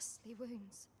ghastly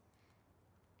wounds.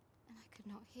 And I could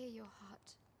not hear your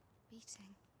heart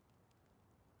beating.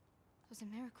 It was a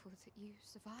miracle that you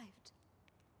survived.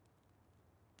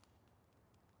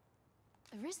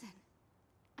 Arisen?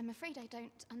 I'm afraid I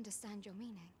don't understand your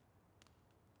meaning.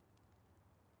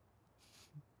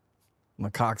 My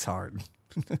cock's hard.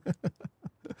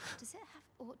 Does it have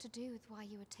aught to do with why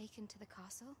you were taken to the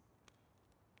castle?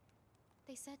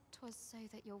 They said 'twas so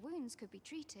that your wounds could be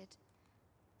treated,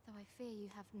 though I fear you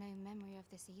have no memory of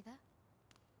this either.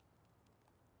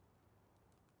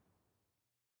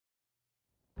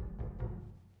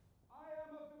 I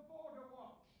am of the Border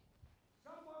Watch.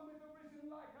 Someone with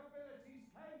arisen-like abilities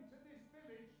came to this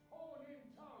village, horn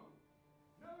in tow.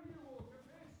 Know you,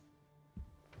 Autopist?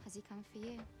 Has he come for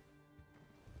you?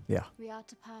 Yeah. We are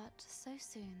to part so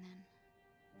soon, then.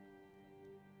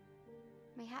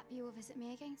 Mayhap you will visit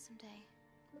me again someday.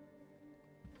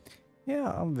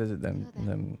 Yeah, I'll visit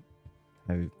them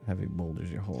heavy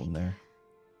boulders you're holding there.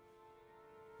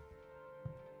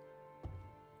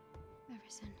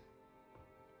 Arisen.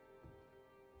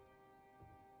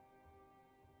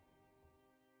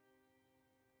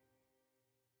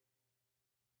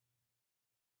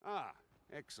 Ah,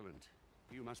 excellent.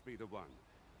 You must be the one.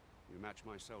 You match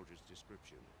my soldier's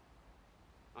description.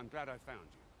 I'm glad I found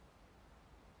you.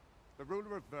 The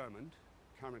ruler of Vermont,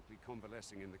 currently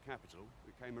convalescing in the capital,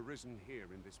 became arisen here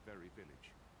in this very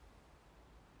village.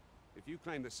 If you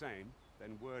claim the same,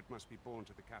 then word must be borne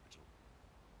to the capital.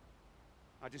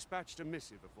 I dispatched a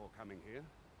missive before coming here.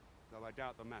 though I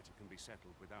doubt the matter can be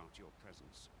settled without your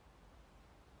presence.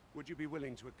 Would you be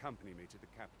willing to accompany me to the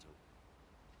capital?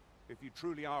 If you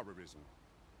truly are arisen,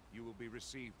 you will be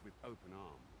received with open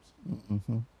arms.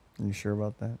 Mm-hmm. You sure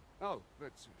about that? Oh,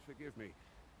 but forgive me.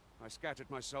 I scattered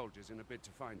my soldiers in a bid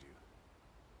to find you.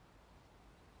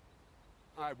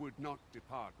 I would not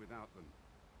depart without them.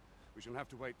 We shall have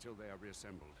to wait till they are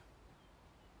reassembled.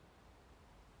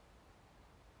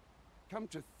 Come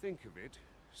to think of it,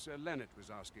 Sir Leonard was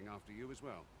asking after you as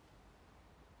well.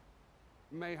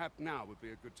 Mayhap now would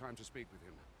be a good time to speak with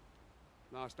him.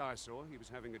 Last I saw, he was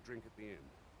having a drink at the inn.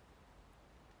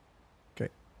 Okay.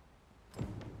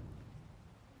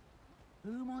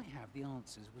 Who might have the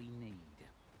answers we need?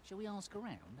 Shall we ask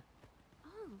around?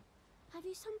 Oh, have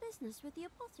you some business with the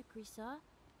apothecary, sir?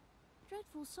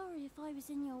 Dreadful sorry if I was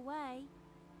in your way.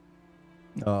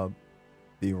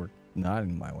 You were not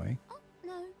in my way. Oh,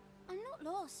 no, I'm not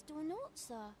lost or naught,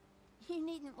 sir. You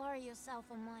needn't worry yourself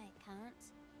on my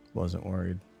account. Wasn't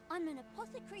worried. I'm an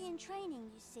apothecary in training,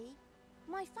 you see.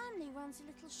 My family runs a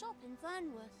little shop in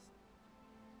Vernworth.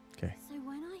 Okay. So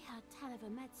when I heard tell of a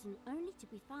medicine only to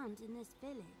be found in this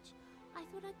village, I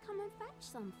thought I'd come and fetch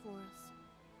some for us.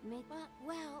 But,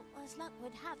 well, as luck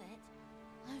would have it,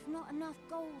 I've not enough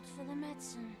gold for the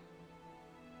medicine.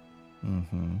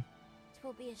 Mm-hmm. It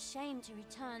will be a shame to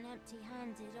return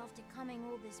empty-handed after coming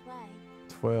all this way.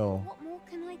 12. What more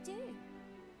can I do?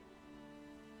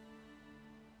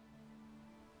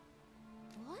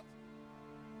 What?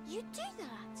 You'd do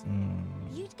that?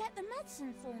 You'd get the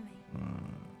medicine for me?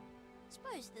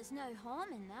 Suppose there's no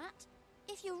harm in that.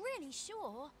 If you're really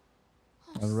sure.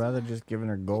 I'd rather just giving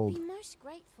her gold. I'd be most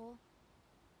grateful.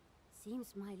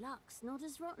 Seems my luck's not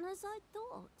as rotten as I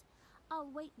thought.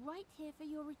 I'll wait right here for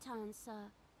your return,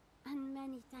 sir. And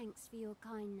many thanks for your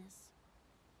kindness.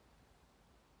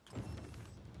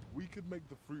 We could make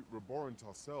the fruit reborant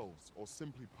ourselves, or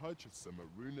simply purchase them at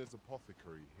Runa's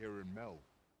apothecary here in Mel.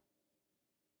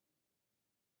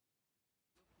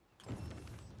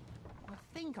 I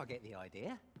think I get the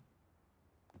idea.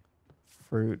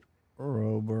 Fruit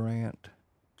roborant.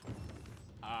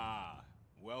 Ah,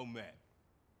 well met.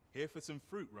 Here for some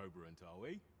fruit roborant, are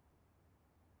we?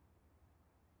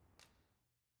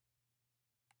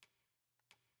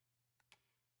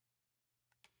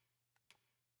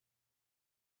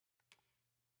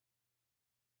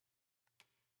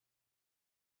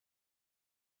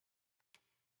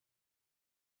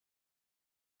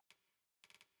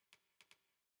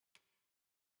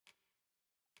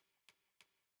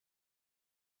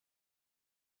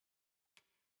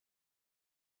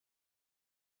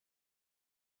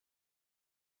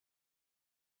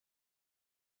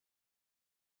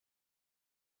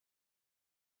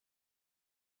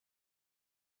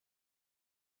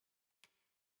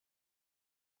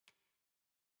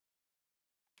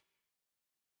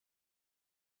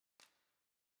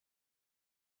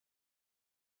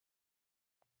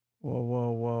 Whoa, whoa,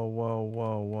 whoa, whoa,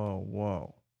 whoa, whoa,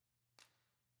 whoa.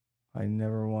 I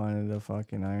never wanted a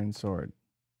fucking iron sword.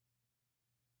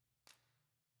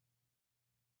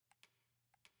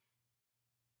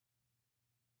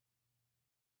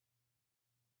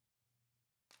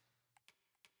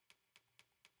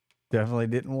 Definitely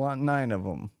didn't want 9 of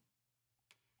them.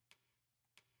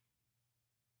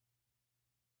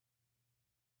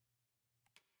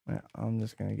 Yeah, I'm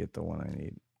just gonna get the one I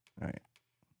need. All right.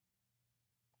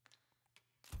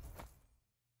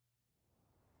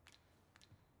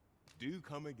 Do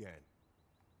come again.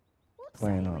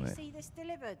 Plan on it. See this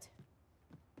delivered.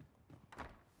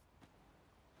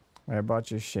 I bought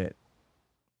your shit.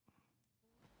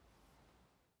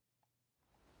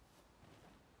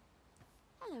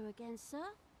 Hello again, sir.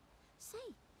 Say,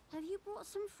 have you brought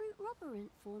some fruit roborant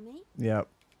for me? Yep.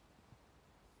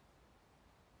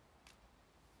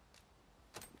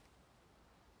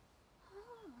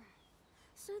 Oh,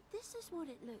 so this is what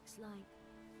it looks like.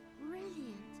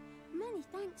 Brilliant. Many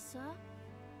thanks, sir.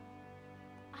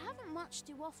 I haven't much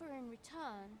to offer in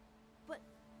return, but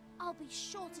I'll be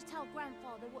sure to tell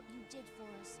Grandfather what you did for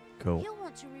us. Cool. He'll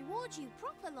want to reward you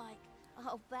proper like,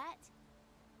 I'll bet.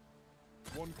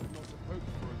 One could not have hoped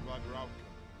for a gladder outcome.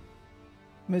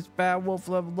 Miss Bad Wolf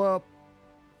leveled up.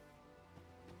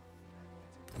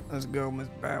 Let's go, Miss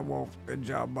Bad Wolf. Good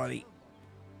job, buddy.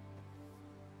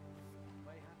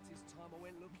 Mayhap 'tis time I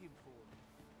went looking for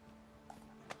them.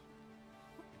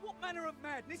 What manner of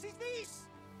madness is this?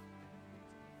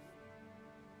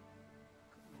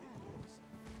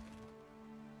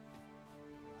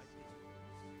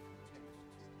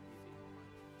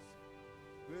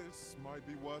 This might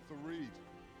be worth a read.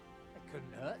 It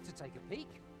couldn't hurt to take a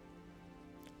peek.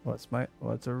 What's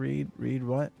a read? Read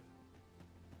what?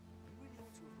 You really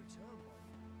ought to have returned.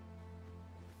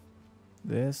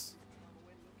 This.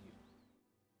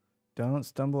 Don't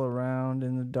stumble around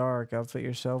in the dark. Outfit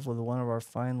yourself with one of our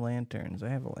fine lanterns. I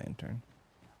have a lantern.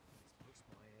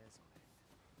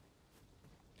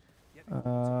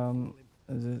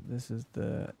 This is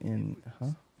the inn,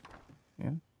 huh?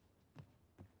 Yeah.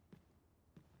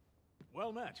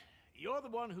 Well met. You're the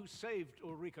one who saved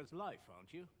Ulrika's life,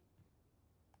 aren't you?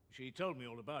 She told me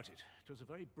all about it. It was a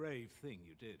very brave thing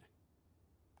you did.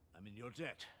 I'm in your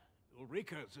debt.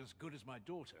 Ulrika's as good as my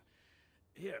daughter.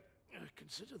 Here,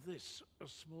 consider this a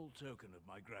small token of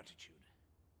my gratitude.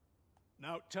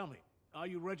 Now, tell me, are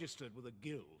you registered with a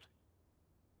guild?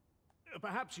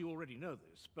 Perhaps you already know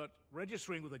this, but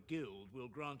registering with a guild will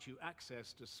grant you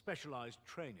access to specialized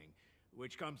training,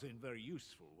 which comes in very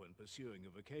useful when pursuing a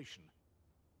vocation.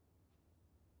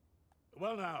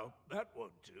 Well now, that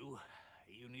won't do.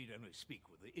 You need only speak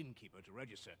with the innkeeper to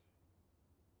register.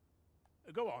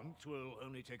 Go on, 'twill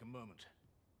only take a moment.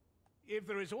 If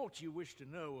there is aught you wish to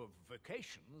know of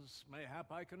vocations,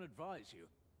 mayhap I can advise you.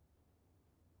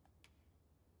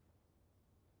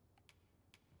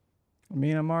 I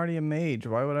mean, I'm already a mage.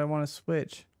 Why would I want to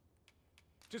switch?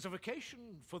 'Tis a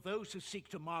vocation for those who seek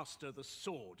to master the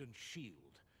sword and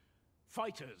shield.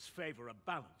 Fighters favor a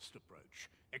balanced approach,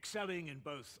 excelling in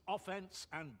both offense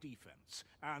and defense,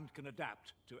 and can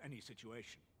adapt to any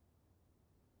situation.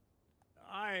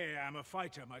 I am a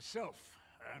fighter myself,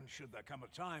 and should there come a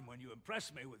time when you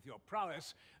impress me with your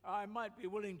prowess, I might be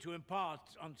willing to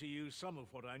impart unto you some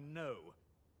of what I know.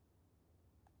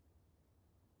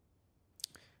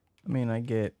 I mean, I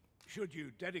get... Should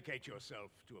you dedicate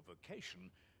yourself to a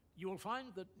vocation, you will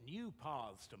find that new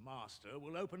paths to master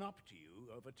will open up to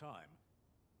you over time.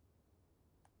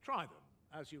 Try them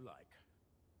as you like.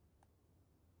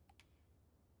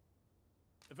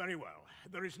 Very well.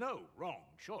 There is no wrong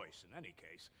choice in any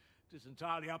case. It is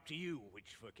entirely up to you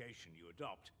which vocation you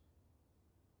adopt.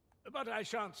 But I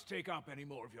shan't take up any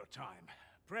more of your time.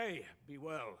 Pray, be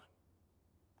well.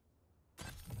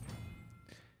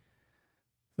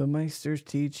 The Meister's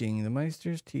teaching. The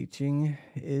Meister's teaching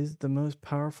is the most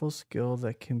powerful skill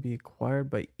that can be acquired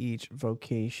by each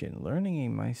vocation. Learning a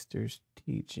Meister's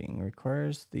teaching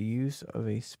requires the use of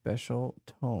a special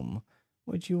tome,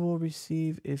 which you will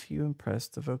receive if you impress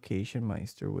the vocation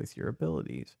Meister with your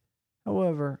abilities.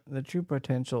 However, the true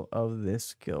potential of this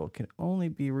skill can only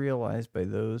be realized by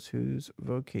those whose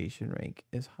vocation rank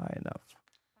is high enough.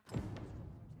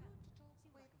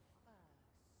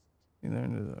 You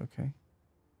learned it, okay.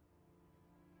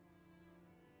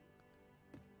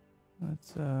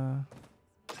 Let's man,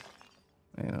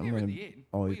 I'm Here in gonna the inn,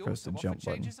 always we press the also jump offer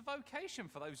button. changes of vocation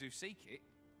for those who seek it.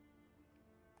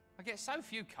 I get so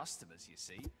few customers, you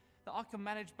see, that I can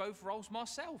manage both roles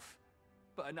myself.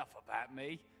 But enough about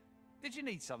me. Did you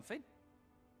need something?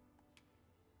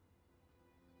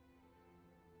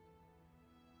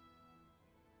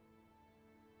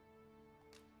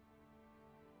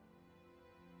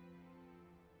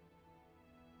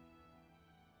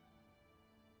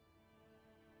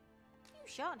 You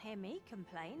shan't hear me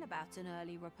complain about an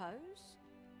early repose.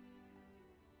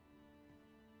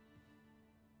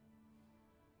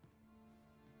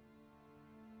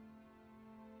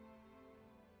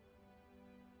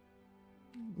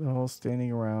 The whole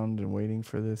standing around and waiting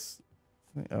for this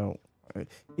thing. Oh,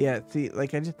 yeah. See,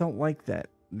 like I just don't like that.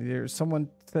 There's someone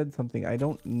said something. I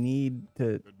don't need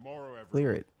to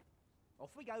clear it. Off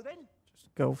we go then.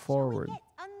 Just go forward. Get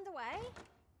underway.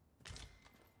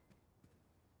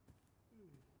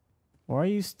 Why are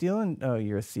you stealing? Oh,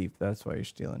 you're a thief. That's why you're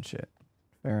stealing shit.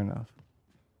 Fair enough.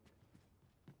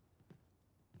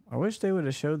 I wish they would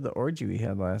have showed the orgy we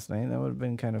had last night. That would have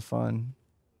been kind of fun.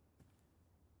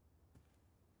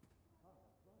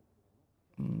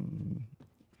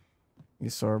 You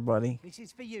sore, buddy? This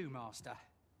is for you, Master.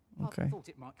 Okay. I thought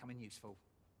it might come in useful.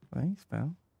 Thanks,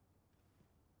 pal.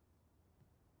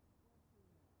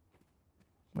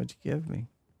 What'd you give me?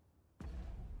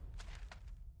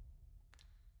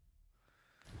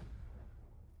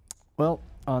 Well,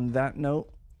 on that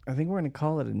note, I think we're going to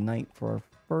call it a night for our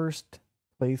first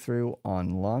playthrough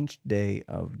on launch day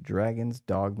of Dragon's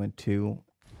Dogma 2.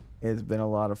 It's been a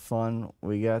lot of fun.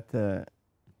 We got to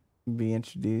be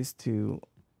introduced to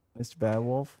Mr.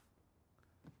 Badwolf,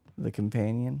 the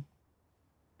companion,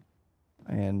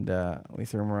 and we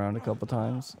threw him around a couple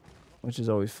times, which is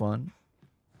always fun.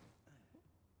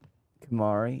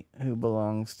 Kamari, who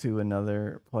belongs to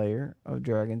another player of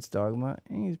Dragon's Dogma,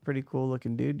 and he's a pretty cool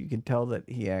looking dude. You can tell that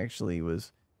he actually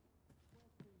was,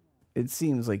 it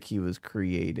seems like he was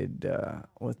created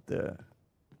with the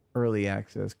early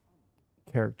access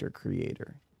character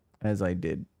creator, as I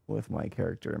did with my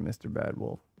character, Mr.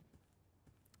 Badwolf.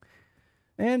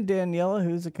 And Daniela,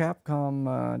 who's a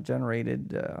Capcom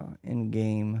generated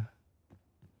in-game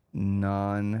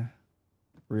non-real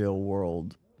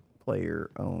world player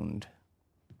owned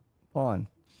pawn.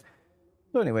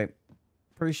 So anyway,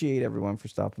 appreciate everyone for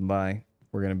stopping by.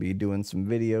 We're going to be doing some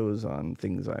videos on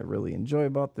things I really enjoy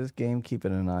about this game,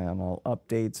 keeping an eye on all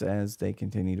updates as they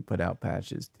continue to put out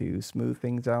patches to smooth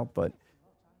things out. But,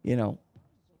 you know,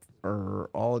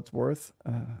 for all it's worth,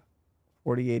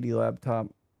 4080 laptop,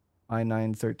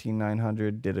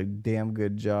 i9-13900 did a damn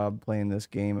good job playing this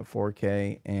game at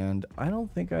 4K, and I don't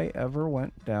think I ever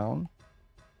went down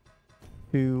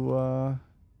to,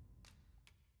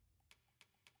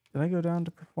 did I go down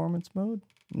to performance mode?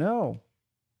 No.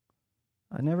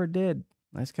 I never did.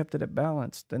 I just kept it at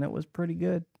balanced, and it was pretty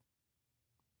good.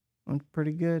 It was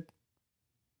pretty good.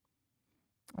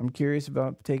 I'm curious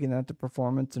about taking that to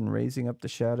performance and raising up the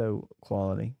shadow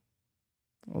quality.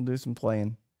 We'll do some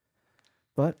playing.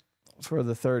 But for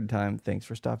the third time, thanks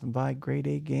for stopping by, Grade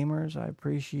A Gamers. I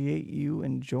appreciate you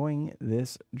enjoying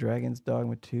this Dragon's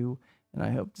Dogma 2, and I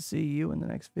hope to see you in the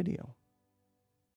next video.